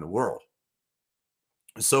going on in the world.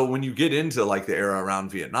 So when you get into like the era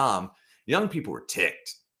around Vietnam, young people were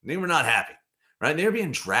ticked. They were not happy, right? They were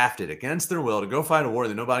being drafted against their will to go fight a war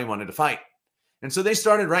that nobody wanted to fight. And so they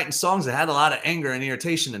started writing songs that had a lot of anger and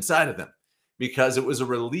irritation inside of them because it was a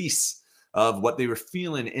release of what they were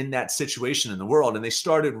feeling in that situation in the world. And they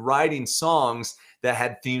started writing songs that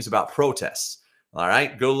had themes about protests. All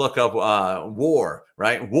right, go look up war,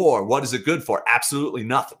 right? War, what is it good for? Absolutely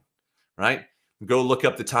nothing, right? Go look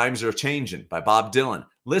up The Times Are Changing by Bob Dylan.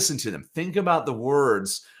 Listen to them. Think about the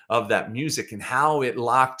words of that music and how it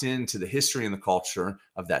locked into the history and the culture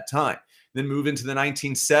of that time. Then move into the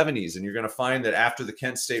 1970s, and you're going to find that after the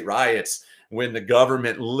Kent State riots, when the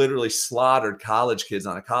government literally slaughtered college kids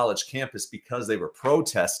on a college campus because they were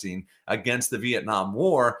protesting against the Vietnam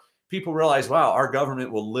War, people realized, wow, our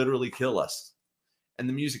government will literally kill us. And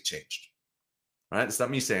the music changed. Right? It's not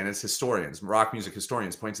me saying it, it's historians. Rock music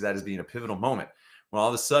historians point to that as being a pivotal moment. When all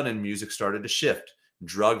of a sudden music started to shift.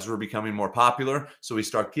 Drugs were becoming more popular, so we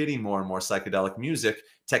start getting more and more psychedelic music.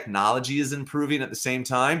 Technology is improving at the same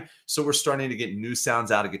time, so we're starting to get new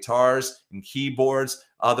sounds out of guitars and keyboards,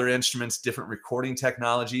 other instruments, different recording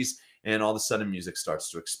technologies, and all of a sudden music starts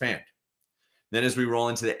to expand. Then as we roll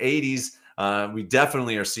into the 80s, we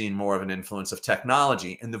definitely are seeing more of an influence of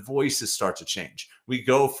technology, and the voices start to change. We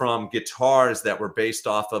go from guitars that were based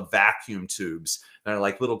off of vacuum tubes that are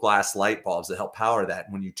like little glass light bulbs that help power that.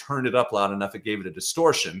 And when you turned it up loud enough, it gave it a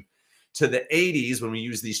distortion, to the 80s when we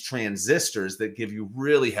use these transistors that give you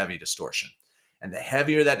really heavy distortion. And the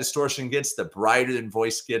heavier that distortion gets, the brighter the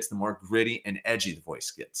voice gets, the more gritty and edgy the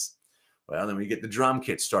voice gets. Well, then we get the drum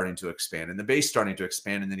kit starting to expand and the bass starting to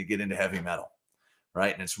expand, and then you get into heavy metal.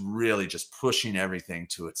 Right? And it's really just pushing everything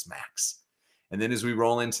to its max. And then as we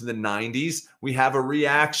roll into the 90s, we have a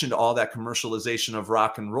reaction to all that commercialization of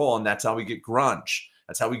rock and roll. And that's how we get grunge.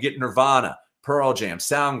 That's how we get Nirvana, Pearl Jam,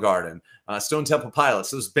 Soundgarden, Stone Temple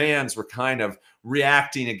Pilots. Those bands were kind of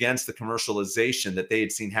reacting against the commercialization that they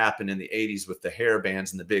had seen happen in the 80s with the hair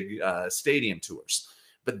bands and the big stadium tours.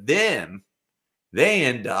 But then they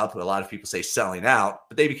end up, a lot of people say selling out,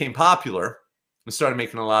 but they became popular and started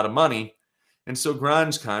making a lot of money. And so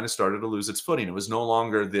grunge kind of started to lose its footing. It was no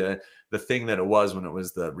longer the thing that it was when it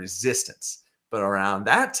was the resistance. But around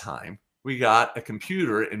that time, we got a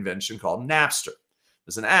computer invention called Napster. It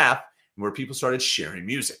was an app where people started sharing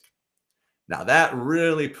music. Now, that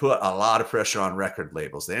really put a lot of pressure on record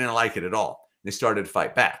labels. They didn't like it at all. They started to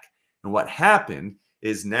fight back. And what happened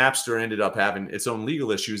is Napster ended up having its own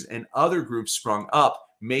legal issues, and other groups sprung up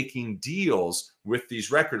making deals with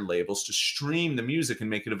these record labels to stream the music and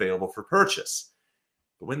make it available for purchase.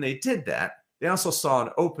 But when they did that, they also saw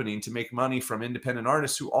an opening to make money from independent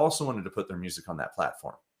artists who also wanted to put their music on that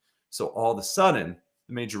platform. So all of a sudden,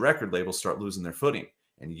 the major record labels start losing their footing,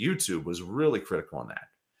 and YouTube was really critical on that.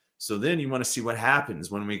 So then you want to see what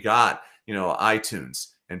happens when we got, iTunes,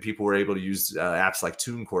 and people were able to use apps like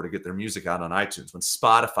TuneCore to get their music out on iTunes. When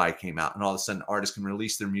Spotify came out and all of a sudden artists can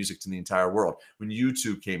release their music to the entire world. When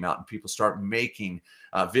YouTube came out and people start making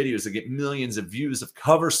videos that get millions of views of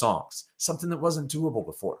cover songs, something that wasn't doable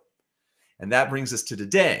before. And that brings us to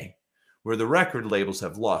today, where the record labels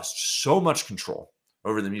have lost so much control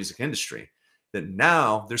over the music industry that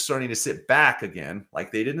now they're starting to sit back again,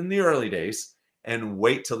 like they did in the early days, and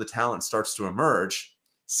wait till the talent starts to emerge,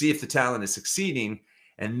 see if the talent is succeeding,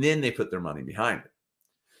 and then they put their money behind it.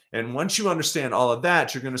 And once you understand all of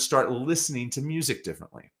that, you're going to start listening to music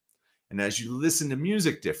differently. And as you listen to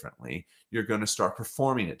music differently, you're going to start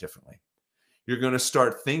performing it differently. You're going to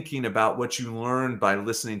start thinking about what you learned by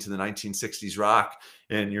listening to the 1960s rock,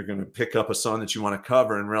 and you're going to pick up a song that you want to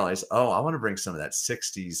cover and realize, oh, I want to bring some of that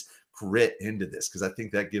 60s grit into this because I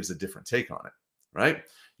think that gives a different take on it, right?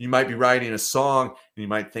 You might be writing a song and you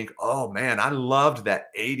might think, oh man, I loved that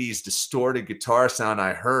 80s distorted guitar sound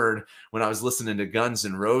I heard when I was listening to Guns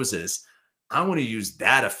N' Roses. I want to use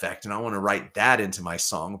that effect and I want to write that into my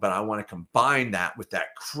song, but I want to combine that with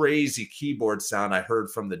that crazy keyboard sound I heard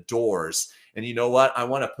from the Doors. And you know what? I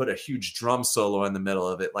want to put a huge drum solo in the middle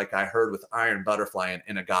of it like I heard with Iron Butterfly and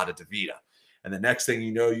In-A-Gadda-Da-Vida. And the next thing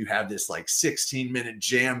you know, you have this like 16-minute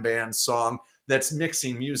jam band song that's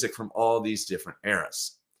mixing music from all these different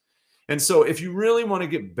eras. And so if you really want to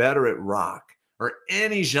get better at rock or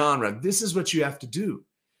any genre, this is what you have to do.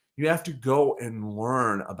 You have to go and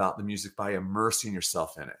learn about the music by immersing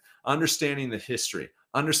yourself in it, understanding the history,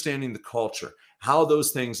 understanding the culture, how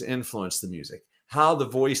those things influence the music, how the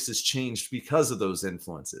voice has changed because of those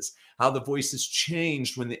influences, how the voice has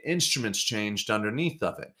changed when the instruments changed underneath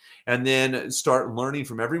of it. And then start learning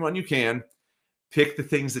from everyone you can, pick the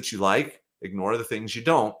things that you like, ignore the things you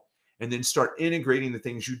don't, and then start integrating the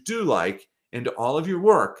things you do like into all of your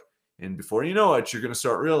work. And before you know it, you're going to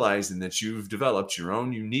start realizing that you've developed your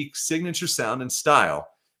own unique signature sound and style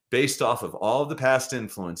based off of all of the past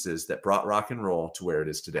influences that brought rock and roll to where it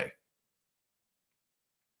is today.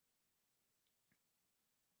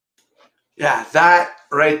 Yeah, that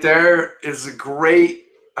right there is a great,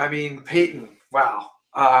 I mean, Peyton, wow.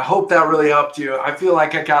 I hope that really helped you. I feel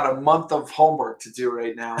like I got a month of homework to do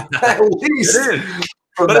right now, at least.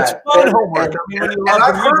 From but that. It's fun homework. And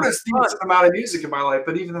I've heard a decent amount of music in my life,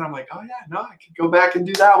 but even then I'm like, oh yeah, no, I could go back and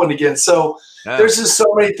do that one again. So there's just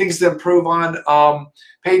so many things to improve on.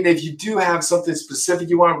 Peyton, if you do have something specific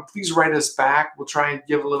you want, please write us back. We'll try and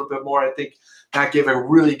give a little bit more. I think Matt gave a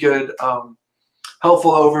really good,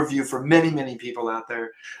 helpful overview for many, many people out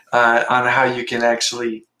there on how you can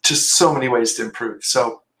actually, just so many ways to improve.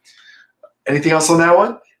 So anything else on that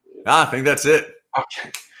one? I think that's it.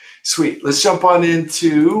 Okay. Sweet. Let's jump on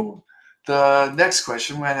into the next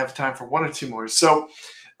question. We might have time for one or two more. So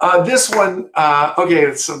this one, okay,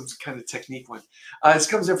 it's some kind of technique one. This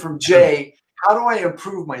comes in from Jay. How do I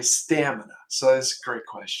improve my stamina? So that's a great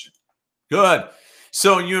question. Good.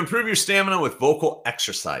 So you improve your stamina with vocal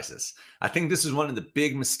exercises. I think this is one of the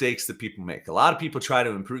big mistakes that people make. A lot of people try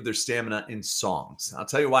to improve their stamina in songs. I'll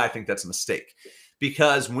tell you why I think that's a mistake.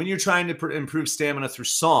 Because when you're trying to improve stamina through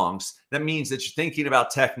songs, that means that you're thinking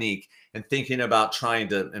about technique and thinking about trying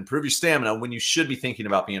to improve your stamina when you should be thinking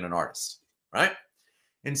about being an artist, right?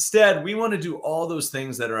 Instead, we want to do all those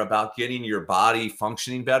things that are about getting your body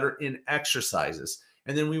functioning better in exercises.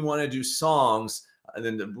 And then we want to do songs. And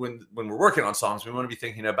then when we're working on songs, we want to be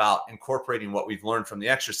thinking about incorporating what we've learned from the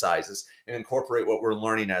exercises and incorporate what we're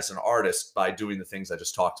learning as an artist by doing the things I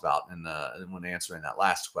just talked about when answering that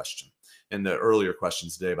last question and the earlier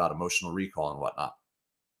questions today about emotional recall and whatnot.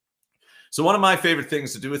 So one of my favorite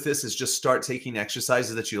things to do with this is just start taking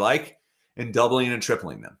exercises that you like and doubling and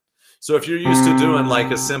tripling them. So if you're used to doing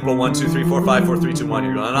like a simple 1, 2, 3, 4, 5, 4, 3, 2, 1,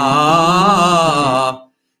 you're going, ah,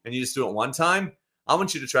 and you just do it one time. I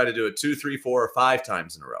want you to try to do it 2, 3, 4, or 5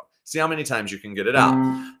 times in a row. See how many times you can get it out.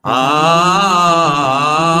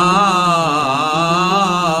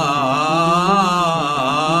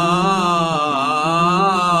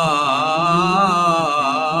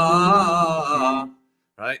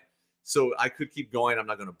 Right? So I could keep going. I'm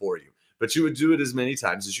not going to bore you. But you would do it as many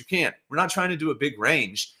times as you can. We're not trying to do a big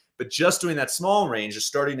range, but just doing that small range is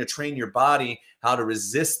starting to train your body how to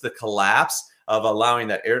resist the collapse of allowing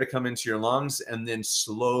that air to come into your lungs and then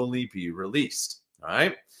slowly be released. All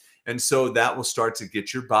right. And so that will start to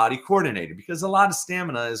get your body coordinated, because a lot of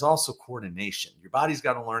stamina is also coordination. Your body's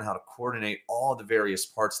got to learn how to coordinate all the various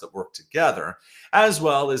parts that work together, as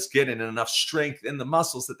well as getting enough strength in the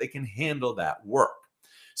muscles that they can handle that work.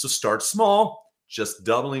 So start small, just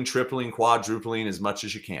doubling, tripling, quadrupling as much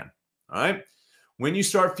as you can. All right. When you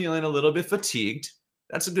start feeling a little bit fatigued,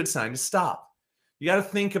 that's a good sign to stop. You got to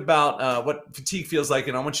think about what fatigue feels like,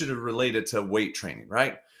 and I want you to relate it to weight training,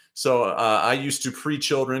 right? So I used to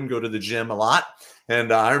pre-children go to the gym a lot,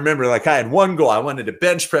 and I remember like I had one goal. I wanted to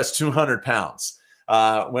bench press 200 pounds.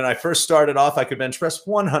 When I first started off, I could bench press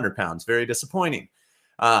 100 pounds. Very disappointing.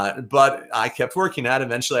 But I kept working at it.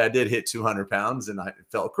 Eventually, I did hit 200 pounds, and it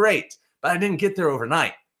felt great. But I didn't get there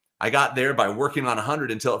overnight. I got there by working on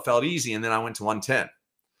 100 until it felt easy, and then I went to 110.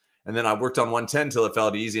 And then I worked on 110 until it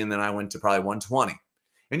felt easy, and then I went to probably 120.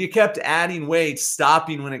 And you kept adding weight,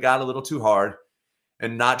 stopping when it got a little too hard,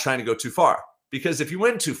 and not trying to go too far. Because if you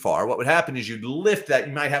went too far, what would happen is you'd lift that.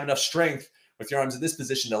 You might have enough strength with your arms in this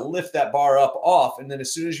position to lift that bar up off. And then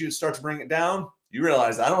as soon as you start to bring it down, you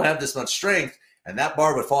realize I don't have this much strength. And that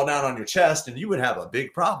bar would fall down on your chest, and you would have a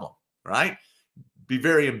big problem, right? Be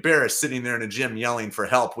very embarrassed sitting there in a gym yelling for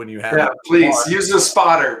help when you have. Yeah, please use a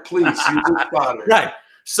spotter. Please use a spotter. Right.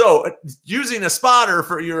 So using a spotter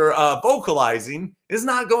for your vocalizing is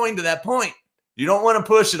not going to that point. You don't want to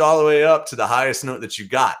push it all the way up to the highest note that you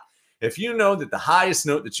got. If you know that the highest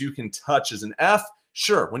note that you can touch is an F,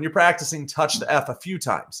 sure, when you're practicing, touch the F a few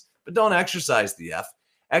times, but don't exercise the F.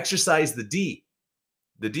 Exercise the D.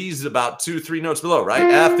 The D is about 2, 3 notes below, right?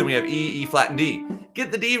 F, then we have E, E flat, and D.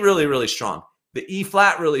 Get the D really, really strong, the E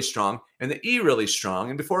flat really strong, and the E really strong.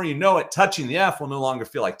 And before you know it, touching the F will no longer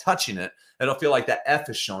feel like touching it. It'll feel like that F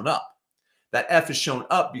has shown up. That F is shown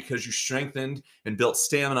up because you strengthened and built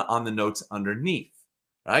stamina on the notes underneath,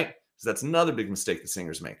 right? So that's another big mistake that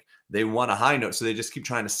singers make. They want a high note, so they just keep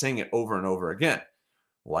trying to sing it over and over again.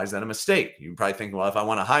 Why is that a mistake? You probably think, well, if I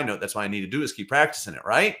want a high note, that's what I need to do is keep practicing it,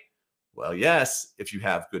 right? Well, yes, if you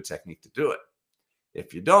have good technique to do it.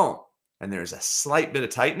 If you don't, and there's a slight bit of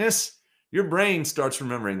tightness, your brain starts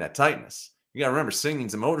remembering that tightness. You got to remember,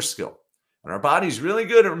 singing's a motor skill. And our body's really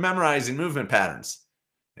good at memorizing movement patterns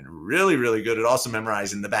and really, really good at also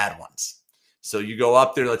memorizing the bad ones. So you go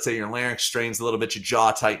up there, let's say your larynx strains a little bit, your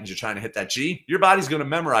jaw tightens, you're trying to hit that G. Your body's going to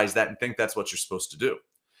memorize that and think that's what you're supposed to do.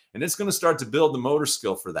 And it's going to start to build the motor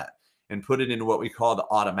skill for that and put it into what we call the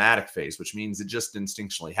automatic phase, which means it just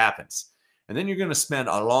instinctually happens. And then you're going to spend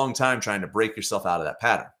a long time trying to break yourself out of that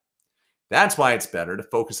pattern. That's why it's better to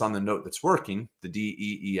focus on the note that's working, the D,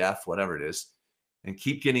 E, E, F, whatever it is, and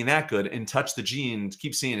keep getting that good and touch the G and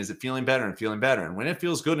keep seeing, is it feeling better and feeling better? And when it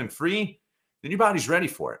feels good and free, then your body's ready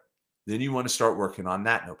for it. Then you want to start working on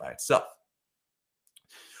that note by itself.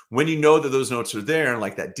 When you know that those notes are there,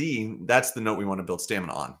 like that D, that's the note we want to build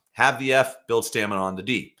stamina on. Have the F, build stamina on the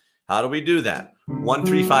D. How do we do that? 1,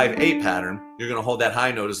 3, 5, 8 pattern. You're going to hold that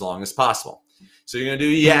high note as long as possible. So you're going to do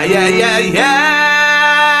yeah, yeah, yeah, yeah,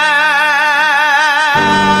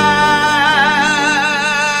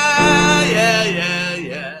 yeah,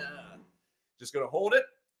 yeah. Just going to hold it,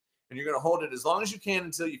 and you're going to hold it as long as you can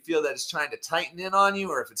until you feel that it's trying to tighten in on you,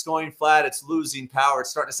 or if it's going flat, it's losing power,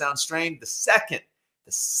 it's starting to sound strained. The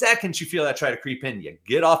second you feel that try to creep in, you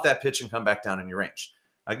get off that pitch and come back down in your range.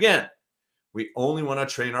 Again, we only want to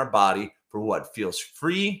train our body for what feels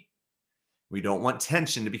free. We don't want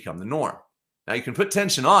tension to become the norm. Now, you can put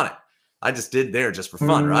tension on it. I just did there just for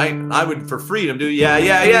fun, right? I would, for freedom, do yeah,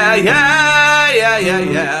 yeah, yeah, yeah, yeah, yeah,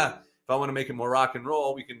 yeah. If I want to make it more rock and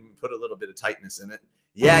roll, we can put a little bit of tightness in it.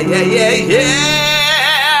 Yeah, yeah, yeah,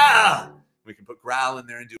 yeah. We can put growl in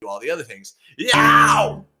there and do all the other things.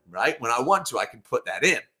 Yeah, right? When I want to, I can put that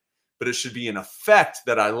in. But it should be an effect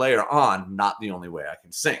that I layer on, not the only way I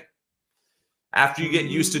can sing. After you get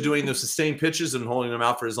used to doing those sustained pitches and holding them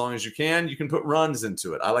out for as long as you can put runs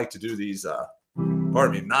into it. I like to do these,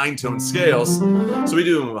 9-tone scales. So we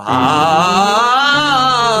do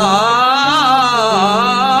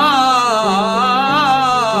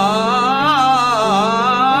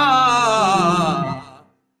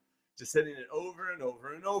just hitting it over and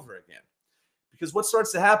over and over again. Because what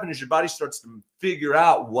starts to happen is your body starts to figure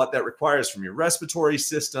out what that requires from your respiratory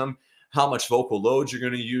system, how much vocal load you're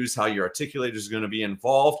going to use, how your articulator is going to be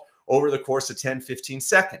involved over the course of 10, 15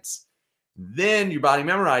 seconds. Then your body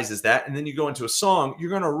memorizes that, and then you go into a song. You're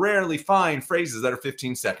going to rarely find phrases that are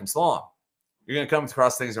 15 seconds long. You're going to come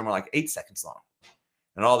across things that are more like 8 seconds long.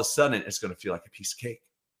 And all of a sudden, it's going to feel like a piece of cake.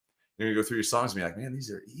 You're going to go through your songs and be like, man, these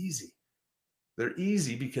are easy. They're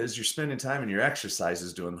easy because you're spending time in your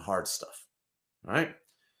exercises doing the hard stuff. All right?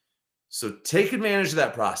 So take advantage of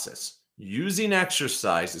that process. Using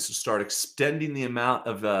exercises to start extending the amount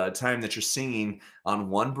of time that you're singing on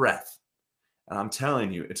one breath. And I'm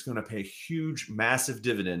telling you, it's going to pay huge, massive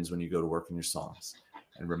dividends when you go to work on your songs.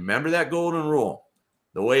 And remember that golden rule,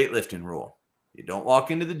 the weightlifting rule. You don't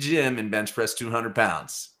walk into the gym and bench press 200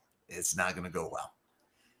 pounds. It's not going to go well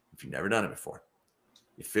if you've never done it before.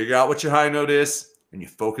 You figure out what your high note is, and you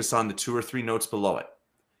focus on the 2 or 3 notes below it.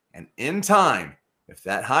 And in time, if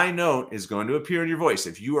that high note is going to appear in your voice,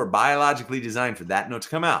 if you are biologically designed for that note to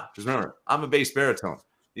come out, just remember, I'm a bass baritone.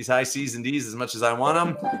 These high C's and D's, as much as I want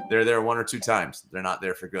them, they're there 1 or 2 times. They're not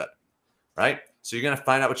there for good, right? So you're going to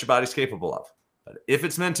find out what your body's capable of. But if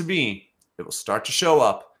it's meant to be, it will start to show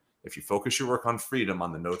up if you focus your work on freedom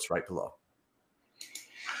on the notes right below.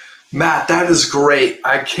 Matt, that is great.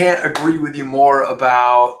 I can't agree with you more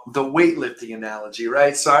about the weightlifting analogy,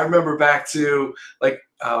 right? So I remember back to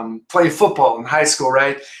playing football in high school,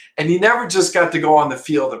 right? And you never just got to go on the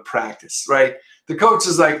field and practice, right? The coach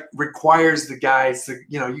is requires the guys to,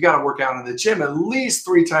 you got to work out in the gym at least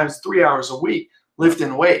 3 hours a week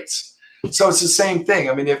lifting weights. So it's the same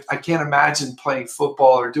thing. I mean, if I can't imagine playing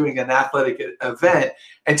football or doing an athletic event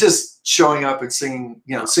and just showing up and singing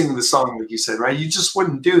the song like you said, right? You just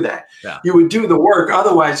wouldn't do that. Yeah. You would do the work.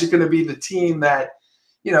 Otherwise, you're going to be the team that,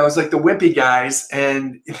 it's like the wimpy guys,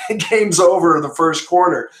 and the game's over in the first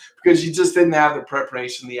quarter because you just didn't have the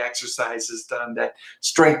preparation, the exercises done, that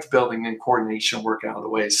strength building and coordination work out of the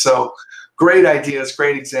way. So great ideas,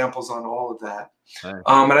 great examples on all of that. Right.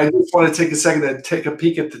 And I just want to take a second to take a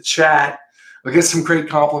peek at the chat. We get some great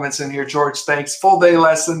compliments in here, George. Thanks. Full day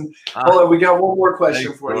lesson. Hold on, we got one more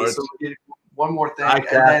question for you. So we'll get one more thing. Hi,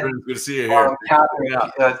 Catherine. Good to see you here.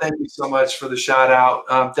 Catherine, thank you so much for the shout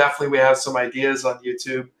out. Definitely, we have some ideas on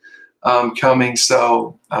YouTube coming.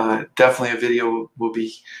 So definitely a video will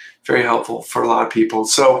be very helpful for a lot of people.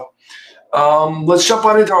 So let's jump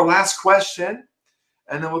on into our last question,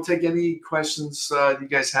 and then we'll take any questions you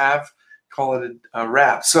guys have. Call it a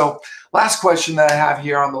wrap. So last question that I have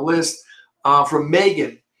here on the list from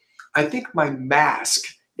Megan. I think my mask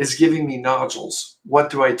is giving me nodules. What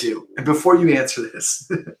do I do? And before you answer this,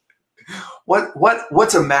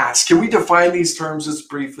 What's a mask? Can we define these terms just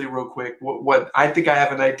briefly, real quick? What I think I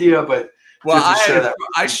have an idea, but Well, good to share that.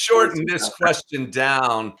 I shortened this question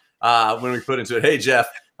down when we put into it. Hey, Jeff,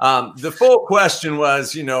 the full question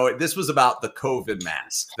was, this was about the COVID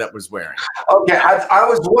mask that was wearing. Okay, I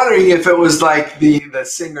was wondering if it was like the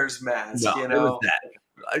singer's mask, No, it was that.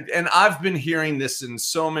 And I've been hearing this in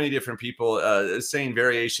so many different people saying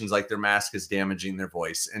variations like their mask is damaging their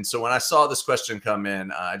voice. And so when I saw this question come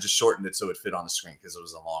in, I just shortened it so it fit on the screen because it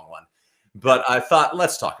was a long one. But I thought,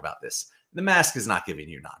 let's talk about this. The mask is not giving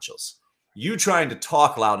you nodules. You trying to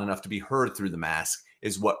talk loud enough to be heard through the mask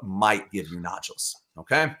is what might give you nodules.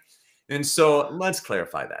 Okay. And so let's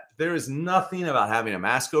clarify that. There is nothing about having a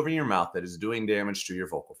mask over your mouth that is doing damage to your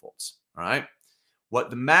vocal folds. All right. What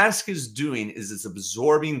the mask is doing is it's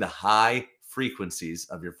absorbing the high frequencies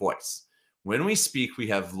of your voice. When we speak, we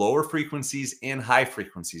have lower frequencies and high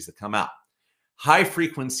frequencies that come out. High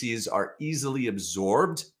frequencies are easily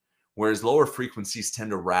absorbed, whereas lower frequencies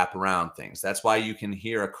tend to wrap around things. That's why you can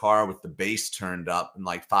hear a car with the bass turned up and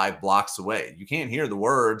like 5 blocks away. You can't hear the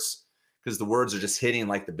words because the words are just hitting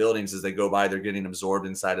like the buildings as they go by. They're getting absorbed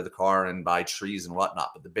inside of the car and by trees and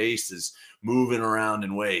whatnot. But the bass is moving around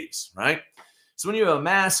in waves, right? So when you have a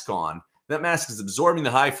mask on, that mask is absorbing the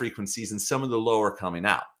high frequencies and some of the lower coming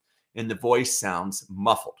out. And the voice sounds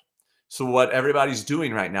muffled. So what everybody's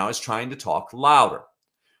doing right now is trying to talk louder.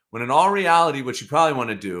 When in all reality, what you probably want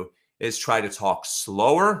to do is try to talk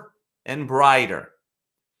slower and brighter.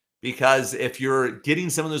 Because if you're getting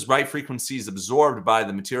some of those bright frequencies absorbed by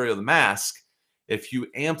the material of the mask, if you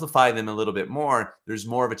amplify them a little bit more, there's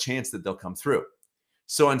more of a chance that they'll come through.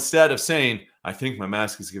 So instead of saying, I think my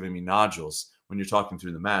mask is giving me nodules when you're talking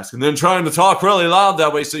through the mask, and then trying to talk really loud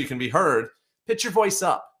that way so you can be heard, pitch your voice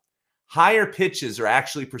up. Higher pitches are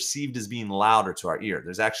actually perceived as being louder to our ear.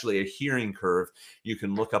 There's actually a hearing curve you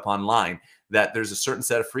can look up online that there's a certain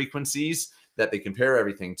set of frequencies that they compare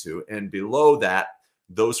everything to. And below that,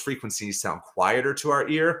 those frequencies sound quieter to our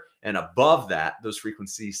ear. And above that, those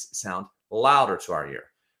frequencies sound louder to our ear.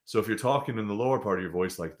 So if you're talking in the lower part of your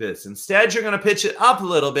voice like this, instead, you're going to pitch it up a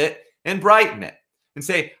little bit and brighten it and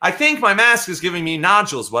say, I think my mask is giving me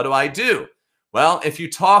nodules. What do I do? Well, if you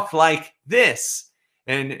talk like this,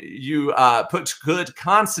 and you put good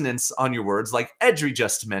consonants on your words, like Edry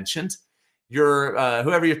just mentioned,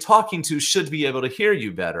 whoever you're talking to should be able to hear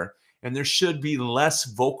you better, and there should be less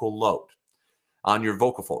vocal load on your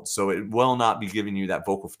vocal folds, so it will not be giving you that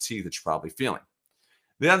vocal fatigue that you're probably feeling.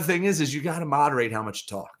 The other thing is you got to moderate how much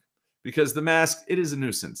you talk, because the mask, it is a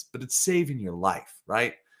nuisance, but it's saving your life,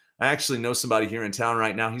 right? I actually know somebody here in town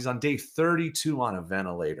right now. He's on day 32 on a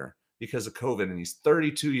ventilator because of COVID, and he's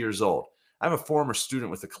 32 years old. I have a former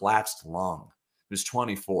student with a collapsed lung who's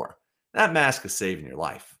 24. That mask is saving your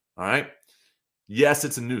life, all right? Yes,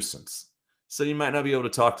 it's a nuisance. So you might not be able to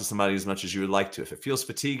talk to somebody as much as you would like to. If it feels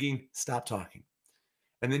fatiguing, stop talking.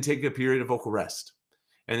 And then take a period of vocal rest.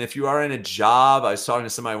 And if you are in a job, I was talking to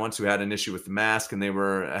somebody once who had an issue with the mask, and they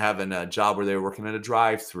were having a job where they were working at a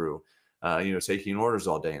drive-through, taking orders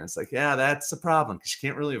all day. And it's like, yeah, that's a problem because you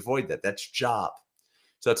can't really avoid that. That's your job.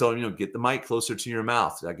 So I told him, get the mic closer to your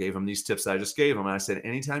mouth. I gave him these tips that I just gave him. And I said,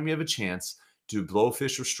 anytime you have a chance, do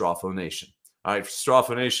blowfish or straw phonation. All right, straw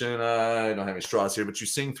phonation, I don't have any straws here, but you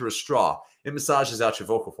sing through a straw. It massages out your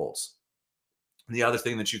vocal folds. And the other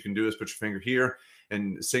thing that you can do is put your finger here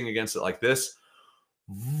and sing against it like this.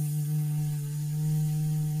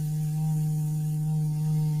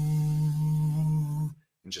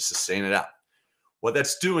 And just sustain it out. What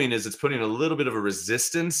that's doing is it's putting a little bit of a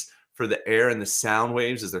resistance for the air and the sound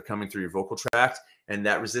waves as they're coming through your vocal tract. And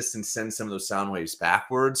that resistance sends some of those sound waves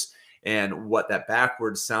backwards. And what that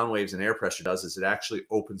backwards sound waves and air pressure does is it actually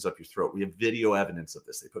opens up your throat. We have video evidence of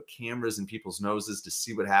this. They put cameras in people's noses to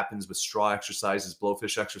see what happens with straw exercises,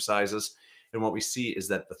 blowfish exercises. And what we see is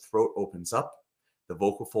that the throat opens up. The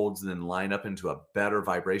vocal folds then line up into a better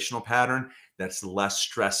vibrational pattern that's less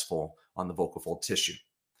stressful on the vocal fold tissue.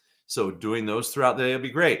 So doing those throughout the day will be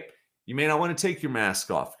great. You may not want to take your mask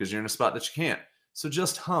off because you're in a spot that you can't. So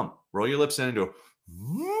just hum. Roll your lips in and do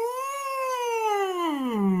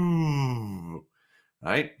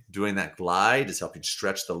right? Doing that glide is helping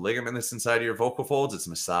stretch the ligament that's inside of your vocal folds. It's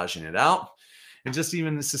massaging it out. And just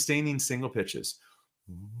even sustaining single pitches.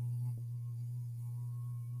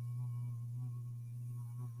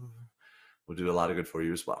 Will do a lot of good for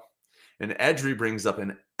you as well. And Edry brings up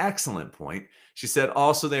an excellent point. She said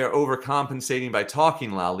also they are overcompensating by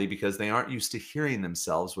talking loudly because they aren't used to hearing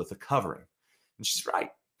themselves with a covering. And she's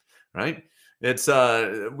right? It's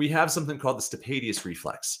we have something called the stapedius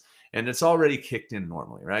reflex. and it's already kicked in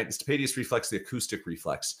normally, right? The stapedius reflex, the acoustic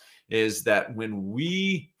reflex, is that when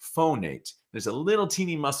we phonate, there's a little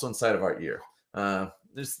teeny muscle inside of our ear.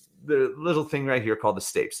 There's the little thing right here called the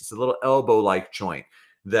stapes. It's a little elbow-like joint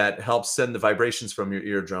that helps send the vibrations from your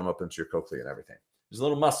eardrum up into your cochlea and everything. There's a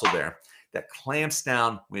little muscle there that clamps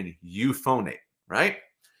down when you phonate, right?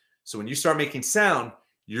 So when you start making sound,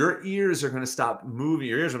 your ears are going to stop moving.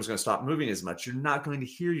 Your eardrum is going to stop moving as much. You're not going to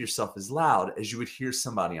hear yourself as loud as you would hear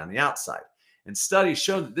somebody on the outside. And studies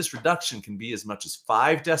show that this reduction can be as much as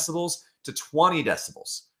 5 decibels to 20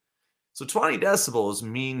 decibels. So 20 decibels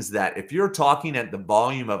means that if you're talking at the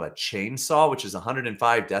volume of a chainsaw, which is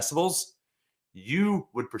 105 decibels, you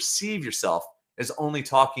would perceive yourself as only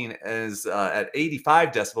talking as at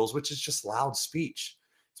 85 decibels, which is just loud speech.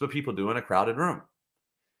 It's what people do in a crowded room.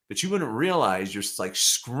 But you wouldn't realize you're like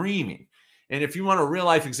screaming. And if you want a real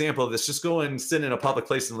life example of this, just go and sit in a public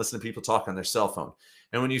place and listen to people talk on their cell phone.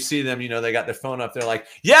 And when you see them, you know, they got their phone up, they're like,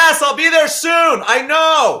 yes, I'll be there soon. I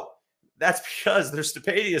know. That's because their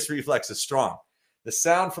stapedius reflex is strong. The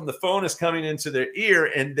sound from the phone is coming into their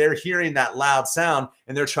ear and they're hearing that loud sound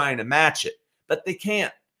and they're trying to match it. But they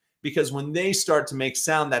can't, because when they start to make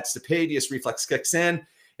sound, that stapedius reflex kicks in.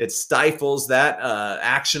 It stifles that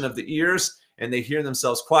action of the ears, and they hear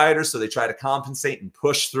themselves quieter, so they try to compensate and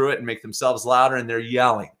push through it and make themselves louder, and they're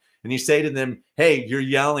yelling. And you say to them, hey, you're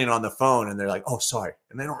yelling on the phone, and they're like, oh, sorry,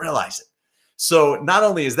 and they don't realize it. So not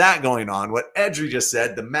only is that going on, what Edry just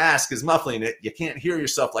said, the mask is muffling it. You can't hear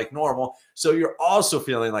yourself like normal, so you're also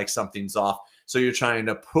feeling like something's off. So you're trying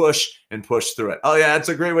to push and push through it. Oh, yeah, that's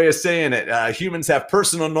a great way of saying it. Humans have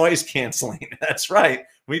personal noise canceling. That's right.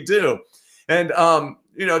 We do. And,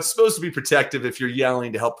 you know, it's supposed to be protective if you're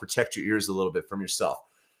yelling to help protect your ears a little bit from yourself.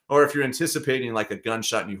 Or if you're anticipating like a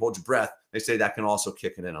gunshot and you hold your breath, they say that can also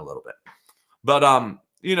kick it in a little bit. But,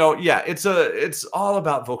 you know, yeah, it's all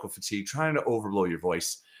about vocal fatigue, trying to overblow your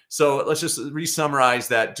voice. So let's just re-summarize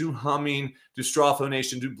that. Do humming, do straw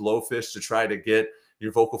phonation, do blowfish to try to get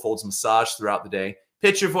your vocal folds massaged throughout the day.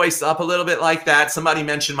 Pitch your voice up a little bit like that. Somebody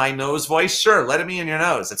mentioned my nose voice. Sure, let it be in your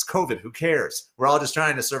nose. It's COVID. Who cares? We're all just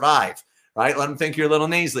trying to survive, right? Let them think you're a little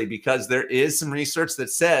nasally, because there is some research that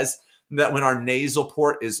says that when our nasal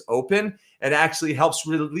port is open, it actually helps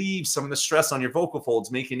relieve some of the stress on your vocal folds,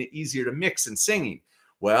 making it easier to mix in singing.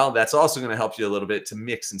 Well, that's also going to help you a little bit to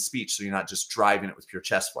mix in speech, so you're not just driving it with pure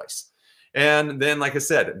chest voice. And then, like I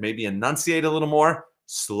said, maybe enunciate a little more,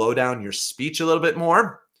 slow down your speech a little bit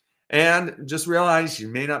more, and just realize you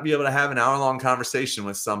may not be able to have an hour-long conversation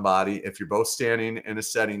with somebody if you're both standing in a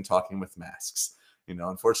setting talking with masks. You know,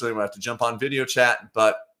 unfortunately, we'll have to jump on video chat,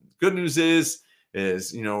 but good news is,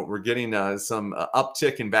 you know, we're getting some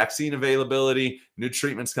uptick in vaccine availability, new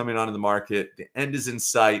treatments coming onto the market. The end is in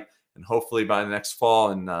sight, and hopefully by the next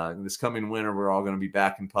fall and this coming winter, we're all going to be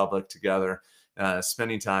back in public together,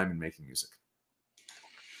 spending time and making music.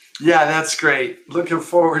 Yeah, that's great. Looking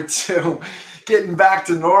forward to getting back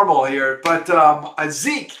to normal here. But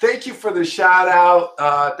Zeke, thank you for the shout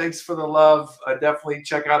out. Thanks for the love. Definitely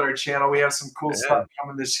check out our channel. We have some cool stuff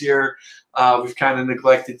coming this year. We've kind of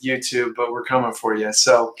neglected YouTube, but we're coming for you.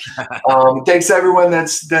 So thanks everyone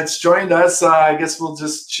that's joined us. I guess we'll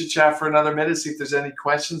just chit chat for another minute, see if there's any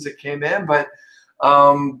questions that came in. But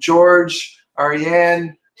George,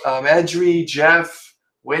 Ariane, Edry, Jeff,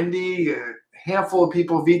 Wendy, handful of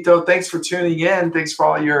people, Vito, thanks for tuning in. Thanks for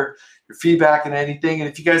all your feedback and anything. And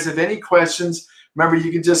if you guys have any questions, remember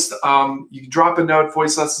you can just you can drop a note,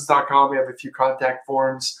 voicelessons.com. We have a few contact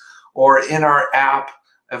forms, or in our app,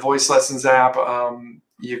 a Voice Lessons app,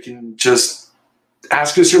 you can just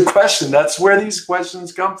ask us your question. That's where these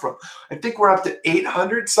questions come from. I think we're up to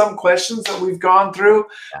 800 some questions that we've gone through.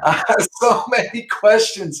 So many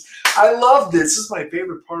questions. I love this. This is my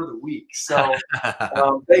favorite part of the week. So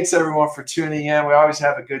thanks everyone for tuning in. We always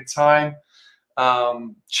have a good time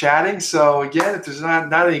chatting. So again, if there's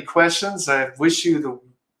not any questions, I wish you the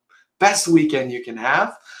best weekend you can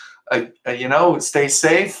have. You know, stay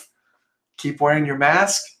safe, keep wearing your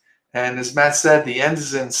mask. And as Matt said, the end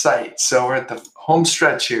is in sight. So we're at the home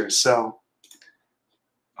stretch here. So,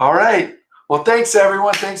 all right. Well, thanks,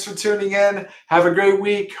 everyone. Thanks for tuning in. Have a great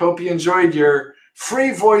week. Hope you enjoyed your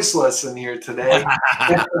free voice lesson here today.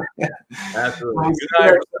 Absolutely. Good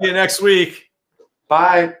night. See you next week.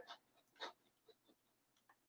 Bye.